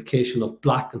cultural implication of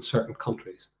black in certain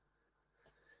countries?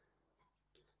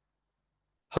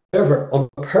 However, on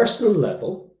a personal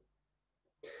level,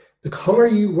 the color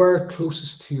you wear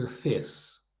closest to your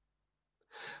face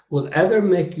will either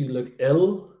make you look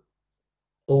ill,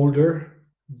 older,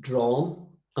 drawn,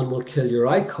 and will kill your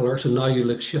eye color, so now you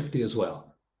look shifty as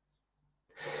well.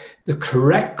 The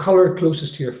correct color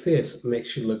closest to your face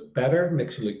makes you look better,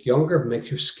 makes you look younger,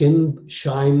 makes your skin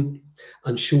shine,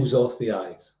 and shows off the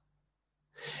eyes.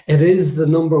 It is the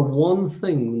number one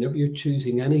thing whenever you're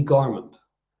choosing any garment.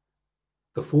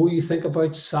 Before you think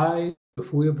about size,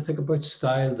 before you think about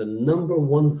style, the number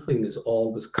one thing is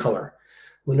always color.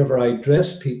 Whenever I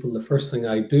dress people, the first thing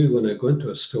I do when I go into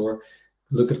a store,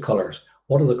 look at colors.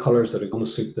 What are the colors that are going to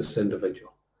suit this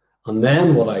individual? And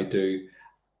then what I do,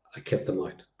 I kit them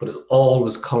out. But it's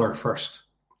always color first.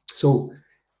 So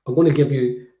I'm going to give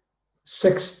you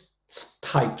 6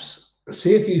 types.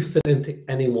 See if you fit into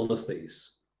any one of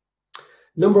these.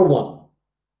 Number 1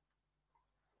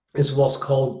 is what's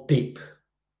called deep.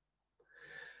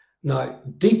 Now,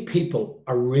 deep people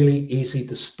are really easy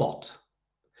to spot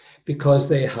because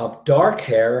they have dark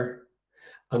hair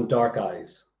and dark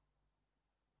eyes.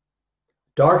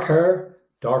 Dark hair,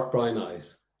 dark brown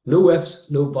eyes. No ifs,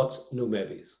 no buts, no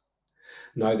maybes.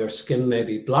 Now, their skin may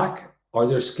be black or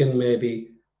their skin may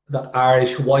be that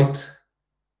Irish white.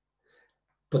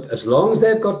 But as long as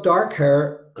they've got dark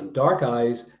hair and dark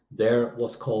eyes, they're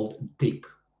what's called deep.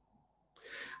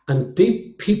 And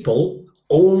deep people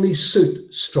only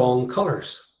suit strong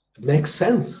colors. It makes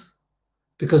sense.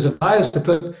 Because if I was to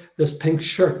put this pink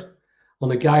shirt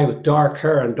on a guy with dark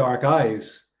hair and dark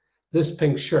eyes, this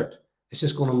pink shirt is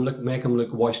just going to make him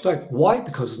look washed out. Why?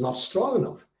 Because it's not strong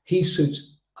enough. He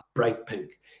suits a bright pink.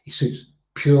 He suits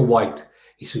pure white.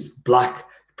 He suits black.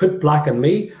 Put black on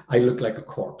me, I look like a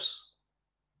corpse.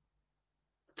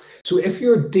 So if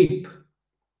you're deep,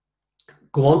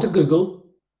 go onto Google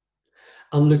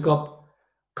and look up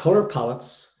color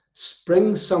palettes,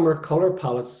 spring summer color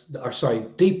palettes, or sorry,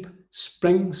 deep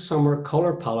spring summer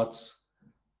color palettes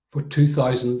for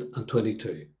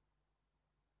 2022.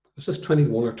 Was this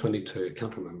 21 or 22? I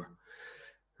can't remember.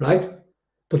 Right?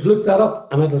 But look that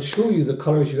up and it'll show you the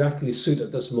colors you actually suit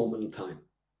at this moment in time.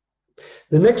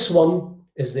 The next one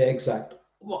is the exact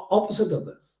opposite of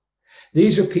this.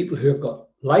 These are people who have got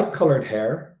light colored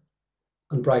hair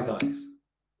and bright eyes.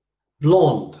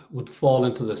 Blonde would fall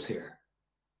into this here.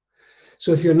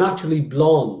 So if you're naturally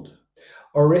blonde,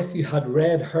 or if you had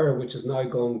red hair, which is now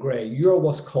gone gray, you're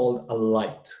what's called a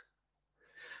light.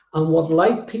 And what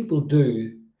light people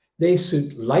do, they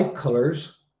suit light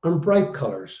colors and bright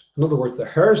colors. In other words, their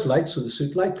hair is light, so they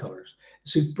suit light colors. They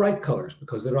suit bright colors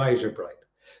because their eyes are bright.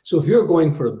 So if you're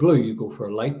going for a blue, you go for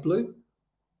a light blue,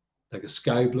 like a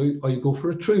sky blue, or you go for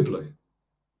a true blue,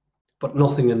 but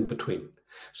nothing in between.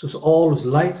 So it's always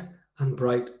light and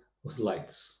bright with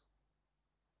lights.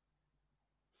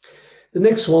 The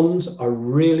next ones are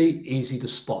really easy to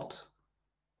spot.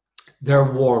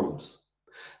 They're warms,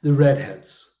 the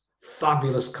redheads,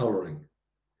 fabulous coloring.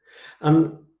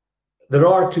 And there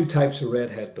are 2 types of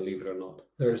redhead, believe it or not.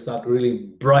 There's that really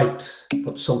bright,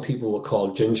 what some people will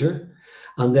call ginger,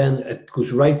 and then it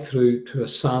goes right through to a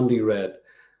sandy red.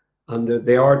 And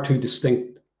they are 2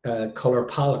 distinct color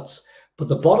palettes. But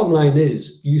the bottom line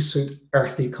is you suit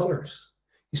earthy colors.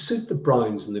 You suit the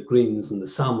browns and the greens and the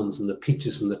salmons and the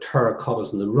peaches and the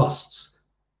terracottas and the rusts.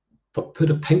 But put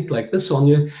a pink like this on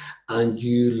you and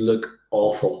you look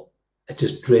awful. It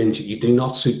just drains you. You do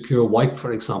not suit pure white,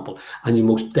 for example, and you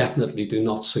most definitely do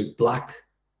not suit black.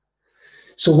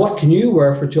 So what can you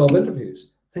wear for job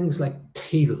interviews? Things like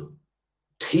teal.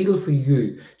 Teal for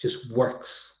you just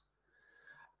works.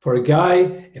 For a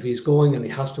guy, if he's going and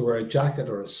he has to wear a jacket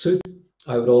or a suit,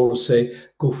 I would always say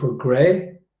go for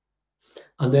grey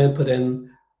and then put in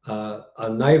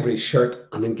an ivory shirt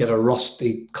and then get a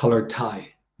rusty colored tie.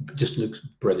 It just looks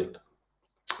brilliant.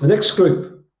 The next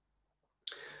group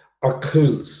are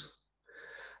cools.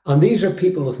 And these are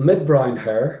people with mid-brown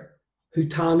hair who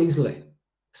tan easily.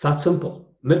 It's that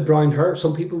simple. Mid-brown hair,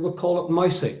 some people would call it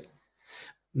mousy.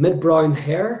 Mid-brown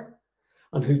hair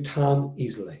and who tan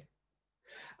easily.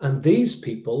 And these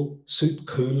people suit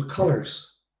cool colors.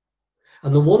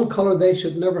 And the one color they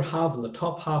should never have in the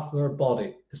top half of their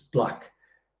body is black.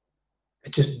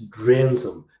 It just drains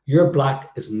them. Your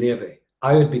black is navy.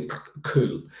 I would be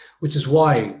cool, which is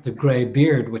why the grey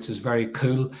beard, which is very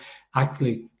cool,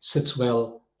 actually sits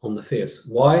well on the face.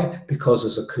 Why? Because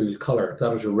it's a cool color. If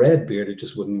that was a red beard, it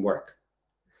just wouldn't work.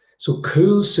 So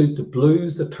cools suit the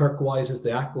blues, the turquoises,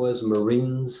 the aquas,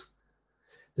 marines.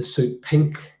 They suit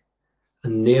pink,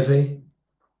 and navy.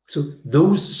 So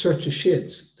those sorts of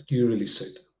shades that you really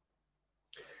suit.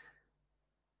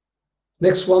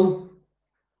 Next one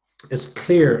is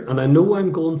clear, and I know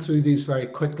I'm going through these very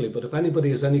quickly, but if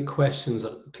anybody has any questions,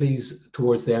 please,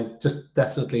 towards the end, just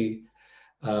definitely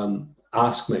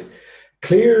ask me.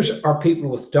 Clears are people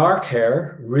with dark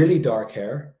hair, really dark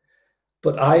hair,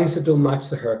 but eyes that don't match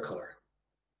the hair color.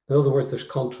 In other words, there's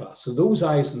contrast. So those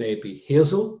eyes may be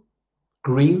hazel,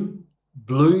 green,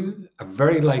 blue, a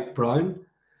very light brown,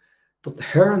 but the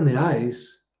hair and the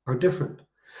eyes are different.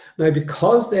 Now,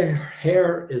 because their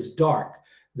hair is dark,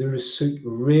 they suit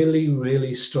really,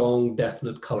 really strong,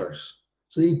 definite colors.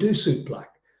 So they do suit black,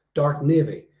 dark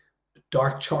navy,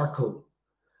 dark charcoal,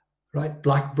 right?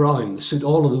 Black, brown, they suit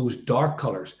all of those dark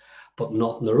colors, but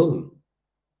not on their own.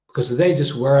 Because if they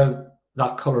just wear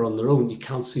that color on their own, you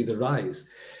can't see their eyes.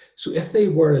 So if they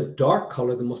wear a dark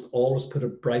color, they must always put a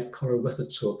bright color with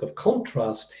it. So if they have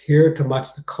contrast here to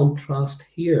match the contrast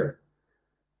here.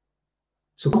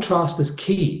 So contrast is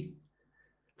key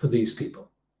for these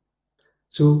people.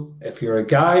 So if you're a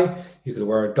guy, you could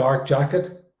wear a dark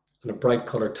jacket and a bright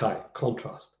color tie,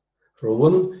 contrast. For a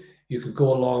woman, you could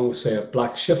go along with, say, a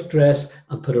black shift dress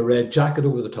and put a red jacket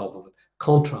over the top of it,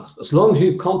 contrast. As long as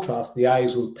you contrast, the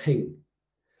eyes will ping.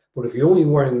 But if you're only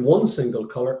wearing one single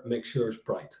color, make sure it's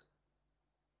bright.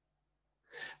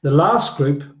 The last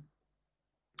group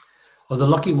are the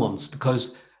lucky ones,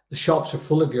 because the shops are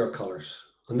full of your colors,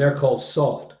 and they're called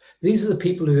soft. These are the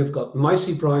people who have got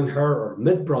mousy brown hair or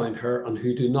mid-brown hair and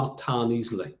who do not tan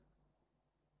easily.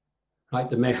 Right?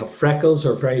 They may have freckles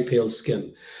or very pale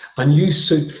skin, and you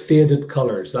suit faded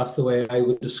colors. That's the way I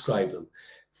would describe them,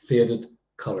 faded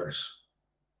colors.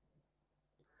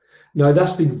 Now,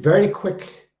 that's been very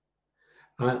quick,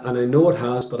 and I know it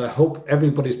has, but I hope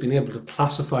everybody's been able to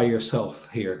classify yourself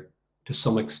here to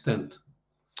some extent.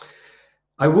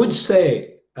 I would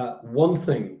say one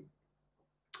thing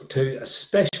to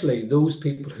especially those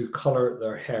people who color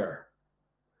their hair.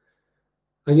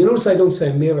 And you notice I don't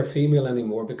say male or female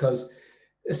anymore, because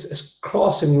it's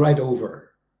crossing right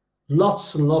over.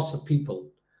 Lots and lots of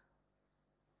people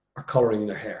are coloring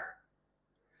their hair.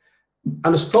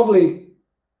 And it's probably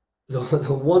the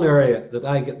one area that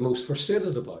I get most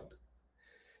frustrated about,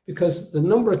 because the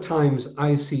number of times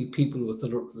I see people with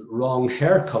the wrong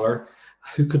hair color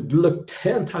who could look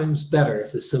 10 times better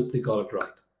if they simply got it right.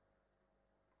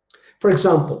 For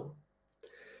example,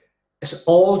 it's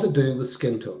all to do with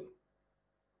skin tone.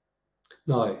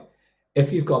 Now,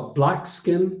 if you've got black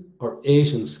skin or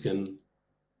Asian skin,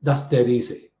 that's dead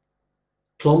easy.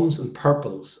 Plums and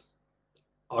purples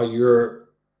are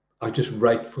just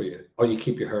right for you, or you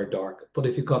keep your hair dark. But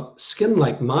if you've got skin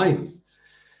like mine,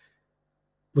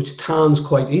 which tans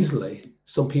quite easily,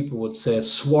 some people would say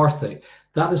swarthy,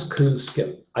 that is cool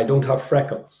skin. I don't have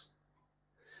freckles.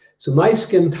 So my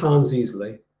skin tans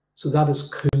easily, so that is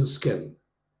cool skin.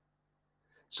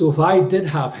 So if I did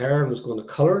have hair and was going to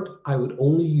color it, I would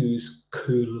only use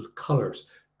cool colors.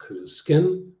 Cool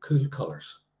skin, cool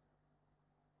colors.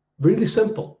 Really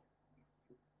simple.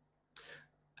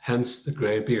 Hence the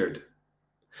grey beard.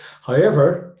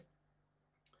 However,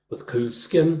 with cool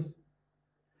skin,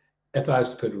 if I was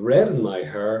to put red in my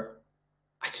hair,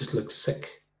 I just look sick.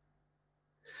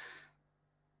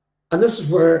 And this is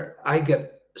where I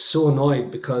get so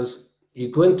annoyed, because you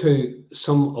go into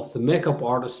some of the makeup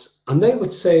artists and they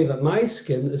would say that my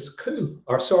skin is cool,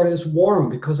 or sorry, is warm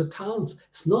because it tans.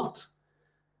 It's not.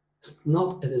 It's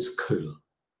not, it is cool.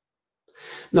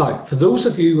 Now, for those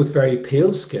of you with very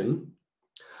pale skin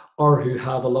or who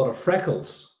have a lot of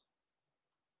freckles,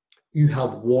 you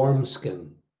have warm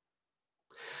skin.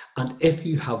 And if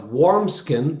you have warm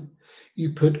skin, you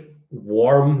put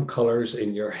warm colors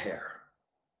in your hair.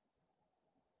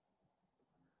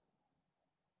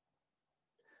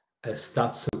 It's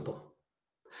that simple.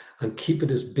 And keep it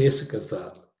as basic as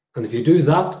that. And if you do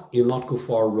that, you'll not go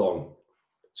far wrong.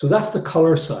 So that's the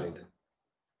color side.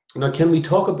 Now, can we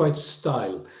talk about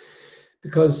style?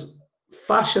 Because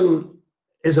fashion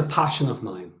is a passion of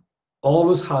mine.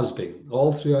 Always has been,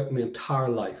 all throughout my entire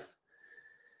life.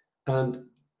 And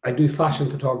I do fashion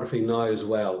photography now as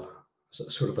well, so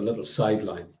sort of a little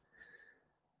sideline.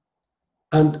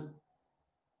 And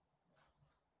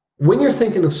when you're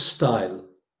thinking of style,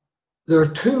 there are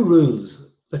two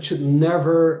rules that should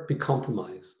never be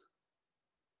compromised.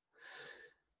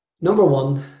 Number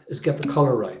one is get the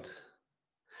color right.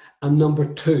 And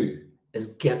number two is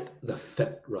get the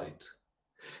fit right.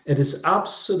 It is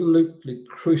absolutely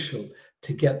crucial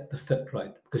to get the fit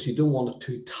right, because you don't want it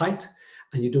too tight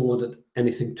and you don't want it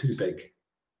anything too big.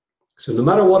 So no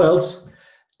matter what else,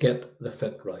 get the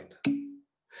fit right.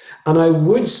 And I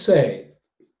would say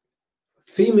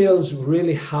females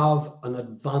really have an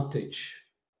advantage.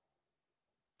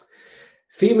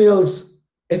 Females,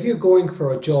 if you're going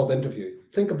for a job interview,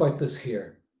 think about this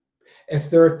here.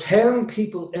 If there are 10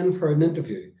 people in for an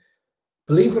interview,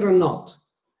 believe it or not,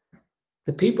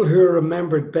 the people who are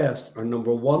remembered best are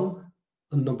number 1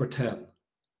 and number 10.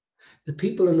 The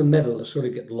people in the middle sort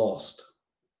of get lost.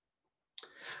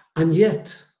 And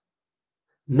yet,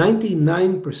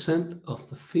 99% of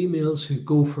the females who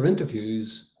go for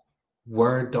interviews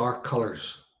wear dark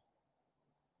colors.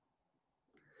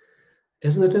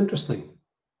 Isn't it interesting?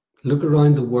 Look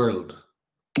around the world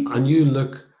and you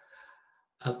look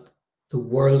at the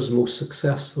world's most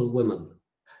successful women.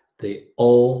 They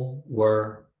all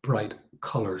wear bright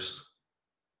colors.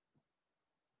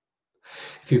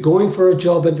 If you're going for a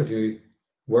job interview,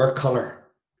 wear color.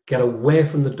 Get away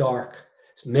from the dark.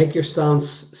 Make yourself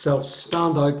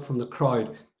stand out from the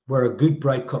crowd. Wear a good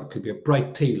bright color. Could be a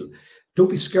bright teal. Don't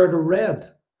be scared of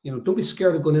red. Don't be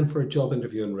scared of going in for a job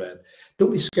interview in red.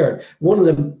 Don't be scared. One of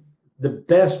the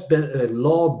best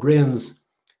law brains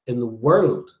in the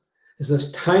world is this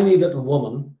tiny little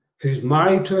woman who's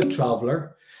married to a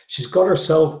traveler. She's got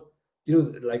herself,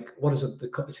 like, what is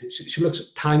it? She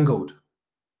looks tangoed.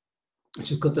 And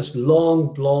she's got this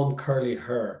long, blonde, curly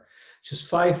hair. She's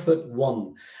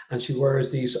 5'1", and she wears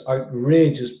these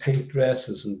outrageous pink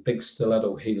dresses and big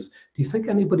stiletto heels. Do you think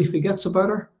anybody forgets about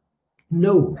her?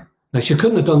 No. Now, she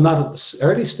couldn't have done that at the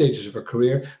early stages of her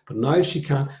career, but now she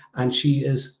can, and she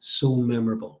is so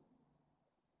memorable.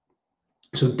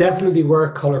 So definitely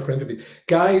wear color for interviews.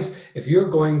 Guys, if you're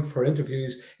going for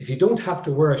interviews, if you don't have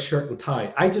to wear a shirt and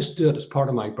tie, I just do it as part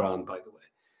of my brand, by the way.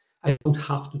 I don't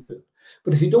have to do it.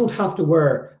 But if you don't have to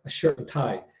wear a shirt and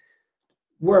tie,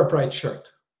 wear a bright shirt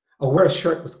or wear a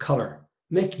shirt with color.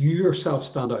 Make yourself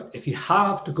stand out. If you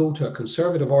have to go to a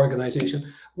conservative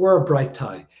organization, wear a bright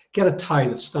tie. Get a tie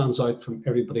that stands out from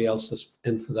everybody else that's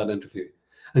in for that interview.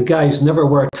 And guys, never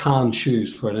wear tan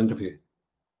shoes for an interview.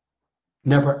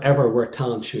 Never ever wear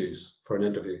tan shoes for an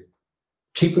interview.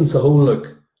 Cheapens the whole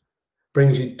look,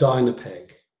 brings you down a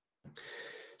peg.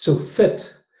 So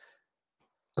fit,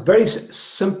 a very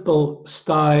simple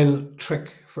style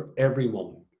trick for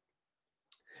everyone.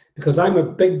 Because I'm a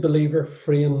big believer,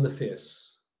 frame the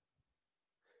face.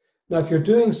 Now, if you're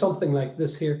doing something like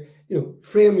this here,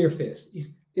 frame your face.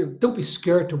 Don't be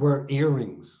scared to wear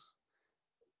earrings.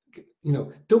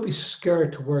 Don't be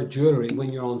scared to wear jewelry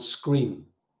when you're on screen,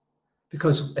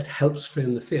 because it helps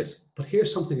frame the face. But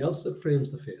here's something else that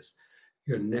frames the face: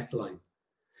 your neckline.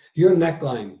 Your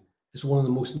neckline is one of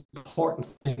the most important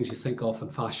things you think of in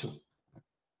fashion.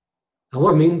 And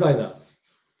what I mean by that,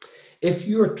 if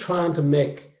you're trying to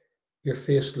make your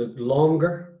face look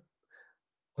longer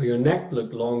or your neck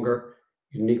look longer,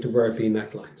 you need to wear V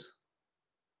necklines.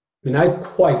 I mean, I have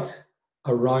quite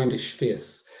a roundish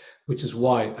face, which is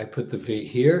why I put the V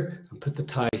here and put the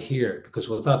tie here, because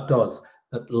what that does,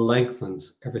 that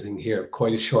lengthens everything here. I have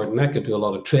quite a short neck. I do a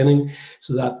lot of training,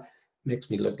 so that makes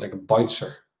me look like a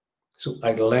bouncer. So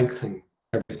I lengthen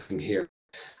everything here.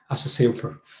 That's the same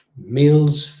for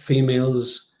males,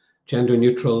 females, gender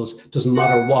neutrals, doesn't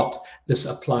matter what. This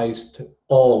applies to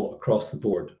all across the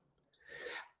board.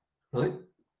 Right?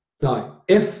 Now,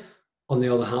 if, on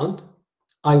the other hand,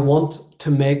 I want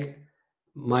to make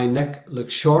my neck look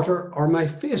shorter or my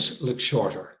face look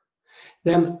shorter,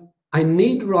 then I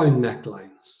need round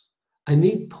necklines. I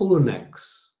need polo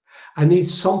necks. I need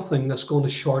something that's going to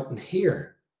shorten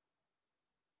here.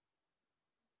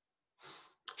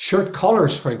 Shirt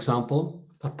collars, for example,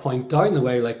 that point down the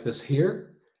way like this here,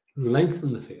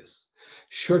 lengthen the face.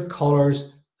 Shirt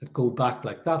collars that go back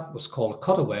like that, what's called a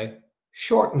cutaway,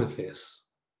 shorten the face.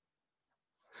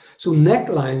 So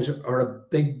necklines are a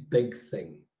big, big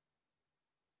thing.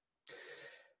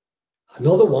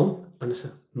 Another one, and it's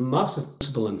a massive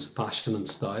principle in fashion and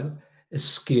style, is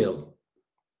scale.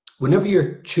 Whenever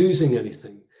you're choosing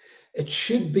anything, it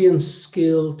should be in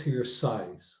scale to your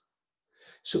size.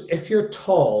 So if you're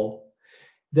tall,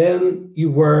 then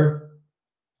you wear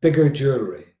bigger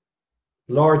jewelry,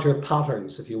 larger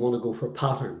patterns if you want to go for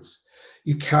patterns.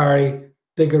 You carry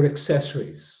bigger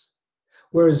accessories.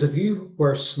 Whereas if you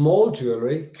wear small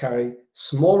jewelry, carry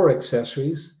smaller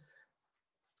accessories,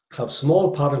 have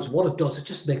small patterns, what it does, it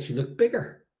just makes you look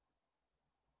bigger.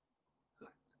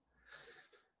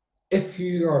 If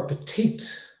you are petite,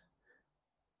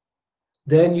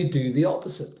 then you do the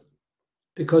opposite.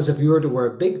 Because if you were to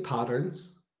wear big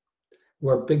patterns,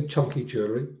 wear big chunky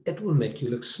jewelry, it will make you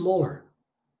look smaller.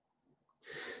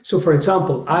 So for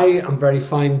example, I am very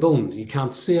fine boned. You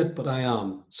can't see it, but I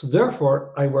am. So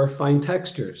therefore, I wear fine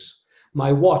textures.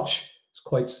 My watch is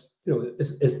quite,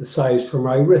 is the size for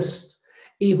my wrist.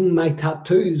 Even my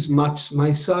tattoos match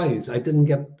my size. I didn't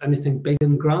get anything big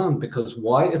and grand because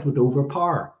why? It would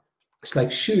overpower. It's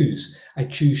like shoes. I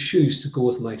choose shoes to go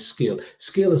with my scale.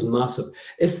 Scale is massive.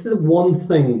 It's the one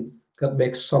thing that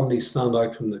makes somebody stand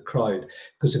out from the crowd.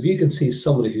 Because if you can see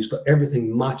somebody who's got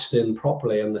everything matched in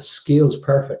properly and the scale's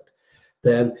perfect,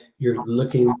 then you're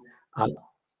looking at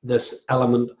this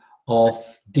element of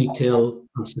detail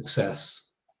and success.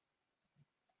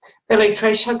 Billy,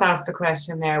 Trish has asked a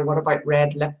question there. What about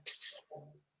red lips?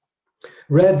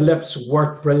 Red lips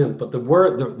work brilliant, but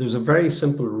there's a very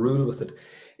simple rule with it.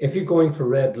 If you're going for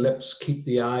red lips, keep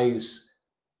the eyes,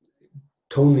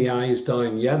 tone the eyes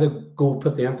down. You either go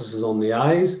put the emphasis on the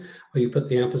eyes or you put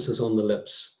the emphasis on the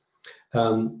lips.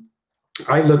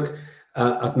 I look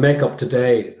at makeup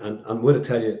today, and I'm going to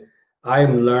tell you,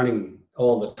 I'm learning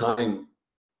all the time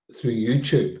through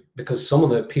YouTube, because some of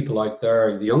the people out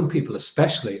there, the young people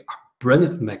especially, are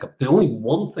brilliant at makeup. The only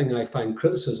one thing I find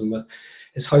criticism with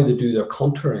is how they do their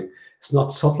contouring. It's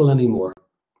not subtle anymore.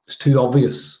 It's too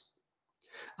obvious.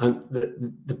 And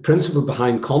the principle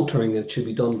behind contouring, it should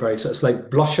be done very, so it's like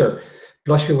blusher.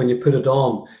 Blusher, when you put it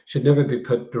on, should never be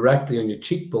put directly on your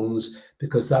cheekbones,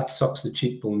 because that sucks the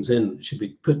cheekbones in. It should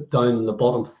be put down in the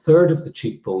bottom third of the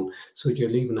cheekbone, so you're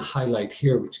leaving a highlight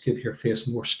here, which gives your face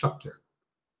more structure.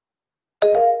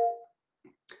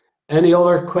 Any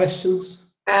other questions?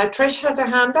 Trish has her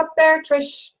hand up there.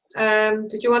 Trish,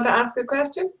 did you want to ask a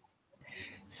question?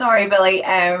 Sorry, Billy.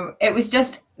 It was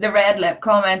just the red lip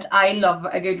comment. I love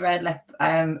a good red lip.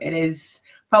 It is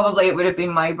probably, it would have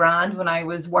been my brand when I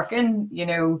was working, you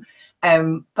know,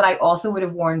 but I also would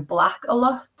have worn black a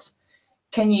lot.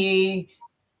 Can you,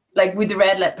 like, would the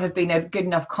red lip have been a good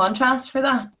enough contrast for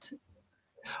that?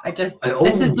 This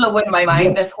is blowing my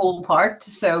mind, yes. This whole part.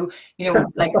 So, you know,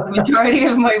 like the majority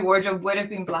of my wardrobe would have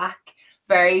been black,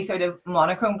 very sort of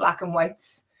monochrome black and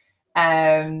whites.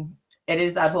 It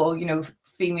is that whole, you know,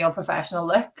 female professional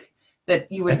look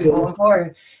that you would be going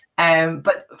for.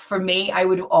 But for me, I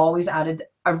would have always added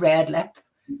a red lip,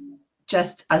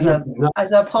 just as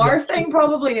a power thing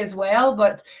probably as well.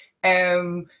 But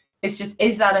it's just,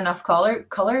 is that enough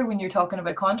color when you're talking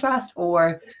about contrast,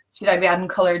 or should I be adding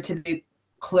color to the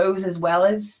clothes as well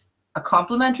as a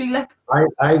complementary lip?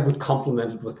 I would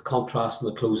complement it with the contrast in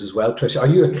the clothes as well. Tricia, are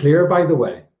you a clear, by the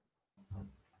way?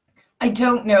 I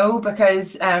don't know,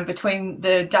 because between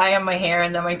the dye on my hair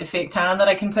and the amount of fake tan that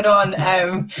I can put on,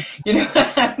 you know,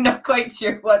 I'm not quite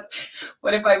sure what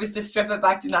if I was to strip it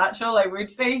back to natural, I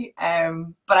would be.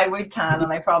 But I would tan,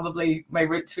 and my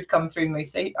roots would come through my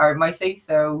C.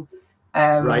 So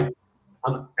right.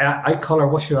 Eye color.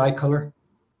 What's your eye color?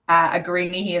 A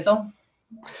greeny hazel.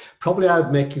 Probably I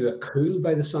would make you a cool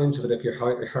by the sounds of it if your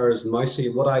hair is mousy.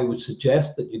 What I would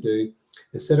suggest that you do,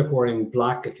 instead of wearing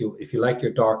black, if you like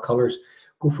your dark colors,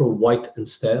 go for white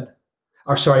instead.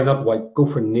 Or sorry, not white, go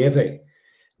for navy.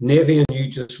 Navy and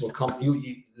you just will come,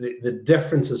 the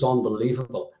difference is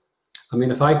unbelievable. I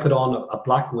mean, if I put on a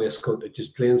black waistcoat, it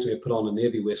just drains me. I put on a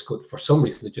navy waistcoat, for some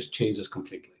reason, it just changes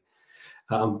completely.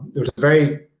 There's a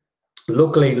very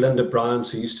locally, Linda Brands,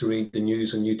 who used to read the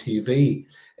news on UTV,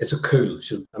 is a cool.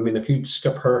 I mean, if you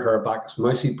strip her hair back, it's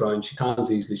mousy brown. She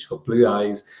tans easily. She's got blue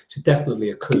eyes. She's definitely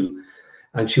a cool.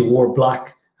 And she wore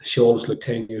black. She always looked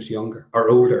 10 years younger or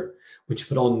older. When she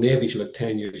put on navy, she looked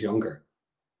 10 years younger.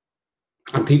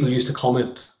 And people used to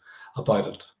comment about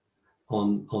it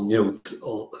on you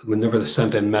know, whenever they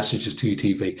sent in messages to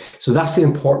UTV. So that's the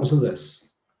importance of this.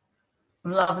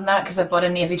 I'm loving that, because I bought a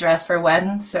navy dress for a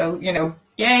wedding. So, you know,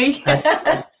 yay.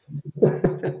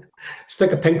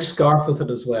 Stick a pink scarf with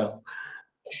it as well.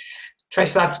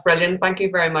 Trish, that's brilliant. Thank you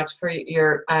very much for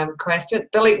your question.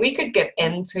 Billy, we could get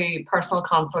into personal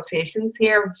consultations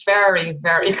here very,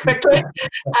 very quickly.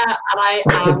 And I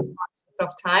am of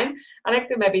time. I'd like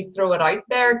to maybe throw it out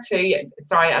there too.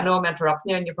 Sorry, I know I'm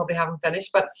interrupting you and you probably haven't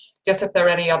finished, but just if there are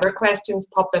any other questions,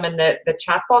 pop them in the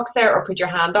chat box there, or put your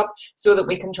hand up so that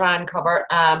we can try and cover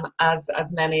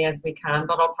as many as we can.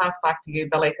 But I'll pass back to you,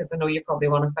 Billy, because I know you probably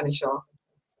want to finish off.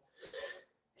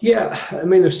 Yeah, I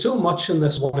mean, there's so much in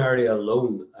this one area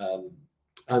alone.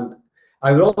 And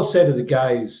I would always say to the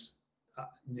guys,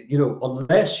 you know,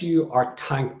 unless you are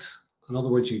tanked, in other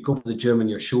words, you go to the gym and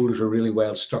your shoulders are really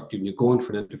well structured and you're going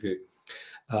for an interview,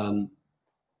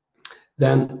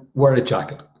 then wear a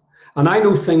jacket. And I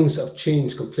know things have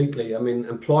changed completely. I mean,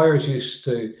 employers used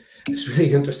to, it's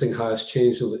really interesting how it's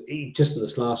changed over just in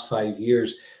this last 5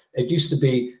 years. It used to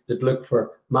be they'd look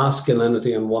for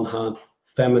masculinity on one hand,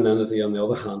 femininity on the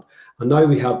other hand. And now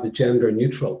we have the gender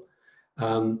neutral,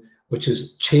 which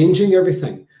is changing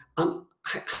everything. And,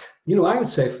 you know, I would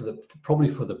say probably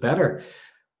for the better.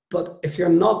 But if you're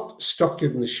not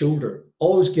structured in the shoulder,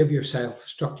 always give yourself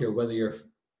structure, whether you're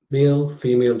male,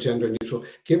 female, gender neutral,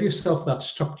 give yourself that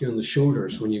structure in the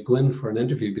shoulders when you go in for an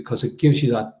interview, because it gives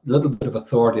you that little bit of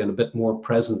authority and a bit more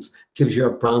presence, gives your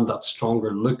brand that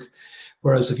stronger look.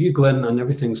 Whereas if you go in and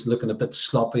everything's looking a bit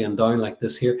sloppy and down like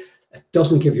this here, it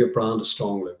doesn't give your brand a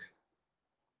strong look.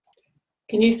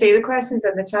 Can you see the questions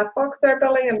in the chat box there,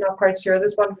 Billy? I'm not quite sure.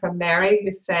 There's one from Mary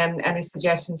who's saying any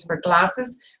suggestions for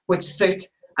glasses which suit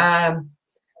an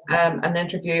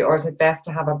interview, or is it best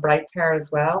to have a bright pair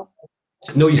as well?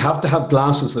 No, you have to have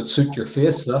glasses that suit your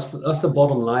face. That's the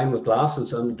bottom line with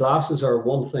glasses. And glasses are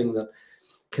one thing that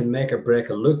can make or break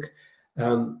a look.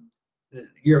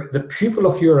 The pupil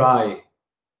of your eye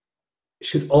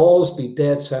should always be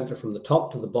dead center from the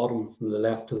top to the bottom, from the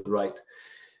left to the right.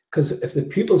 Because if the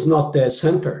pupil's not dead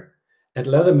center,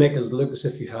 it'll either make it look as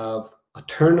if you have a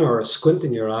turn or a squint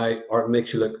in your eye, or it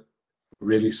makes you look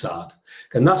really sad.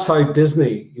 And that's how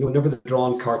Disney, whenever they're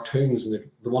drawing cartoons and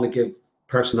they want to give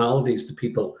personalities to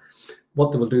people,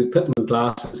 what they will do is put them in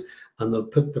glasses, and they'll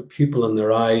put the pupil in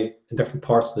their eye in different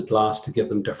parts of the glass to give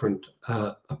them different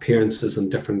appearances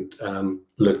and different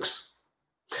looks.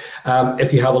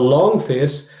 If you have a long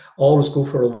face, always go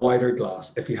for a wider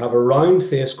glass. If you have a round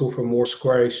face, go for more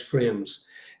squarish frames.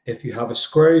 If you have a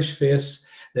squarish face,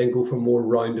 then go for more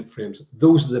rounded frames.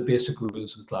 Those are the basic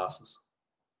rules with glasses.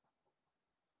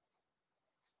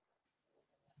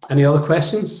 Any other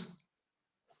questions?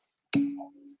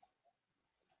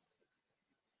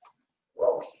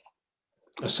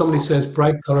 Somebody says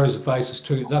bright colours advice is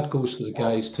true. That goes for the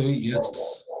guys too.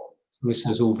 Yes. Somebody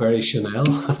says, oh, very Chanel.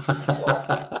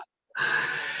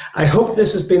 I hope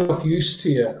this has been of use to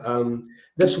you.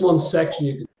 This one section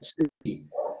you can see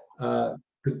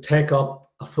could take up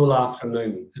a full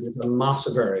afternoon, and it's a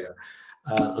massive area.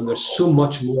 And there's so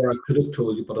much more I could have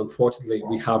told you, but unfortunately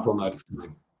we have run out of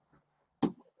time.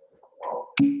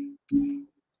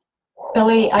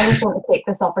 Billy, I just want to take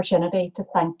this opportunity to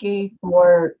thank you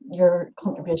for your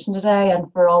contribution today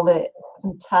and for all the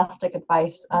fantastic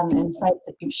advice and insights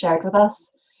that you've shared with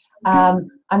us.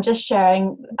 I'm just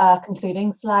sharing a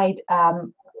concluding slide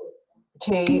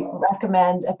to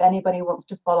recommend, if anybody wants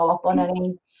to follow up on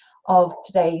any of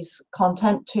today's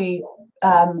content, we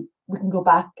can go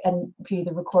back and view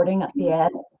the recording at the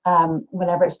end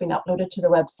whenever it's been uploaded to the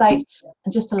website.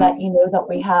 And just to let you know that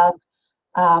we have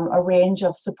a range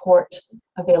of support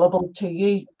available to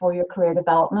you for your career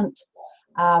development.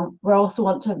 We also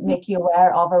want to make you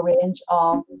aware of a range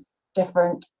of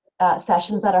different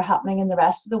sessions that are happening in the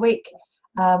rest of the week.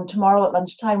 Tomorrow at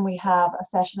lunchtime we have a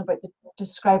session about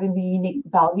describing the unique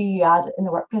value you add in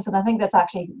the workplace, and I think that's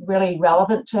actually really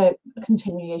relevant to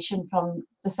continuation from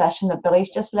the session that Billy's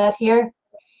just led here.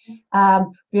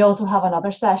 We also have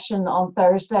another session on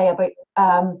Thursday about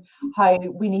how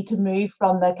we need to move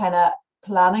from the kind of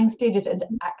planning stages into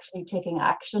actually taking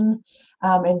action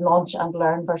in launch and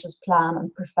learn versus plan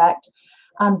and perfect.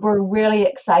 And we're really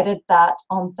excited that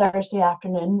on Thursday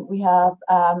afternoon we have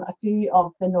a few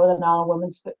of the Northern Ireland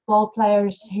women's football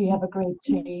players who have agreed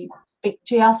to speak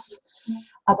to us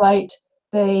about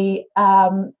the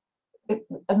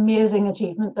amazing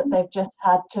achievement that they've just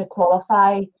had to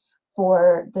qualify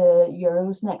for the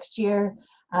Euros next year,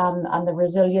 and the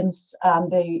resilience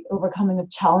and the overcoming of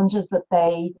challenges that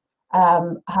they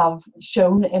have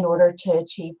shown in order to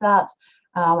achieve that.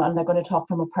 And they're going to talk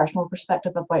from a personal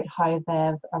perspective about how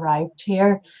they've arrived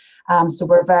here. So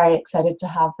we're very excited to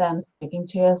have them speaking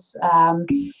to us.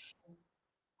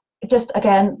 Just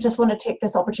want to take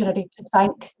this opportunity to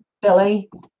thank Billy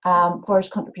for his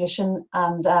contribution,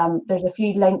 and there's a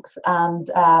few links and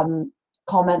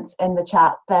comments in the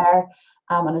chat there,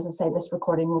 and as I say, this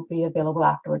recording will be available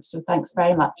afterwards, so thanks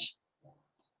very much.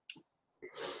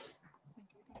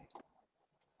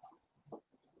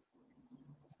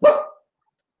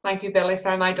 Thank you, Billy.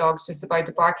 Sorry, my dog's just about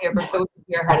to bark here, but those of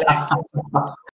you are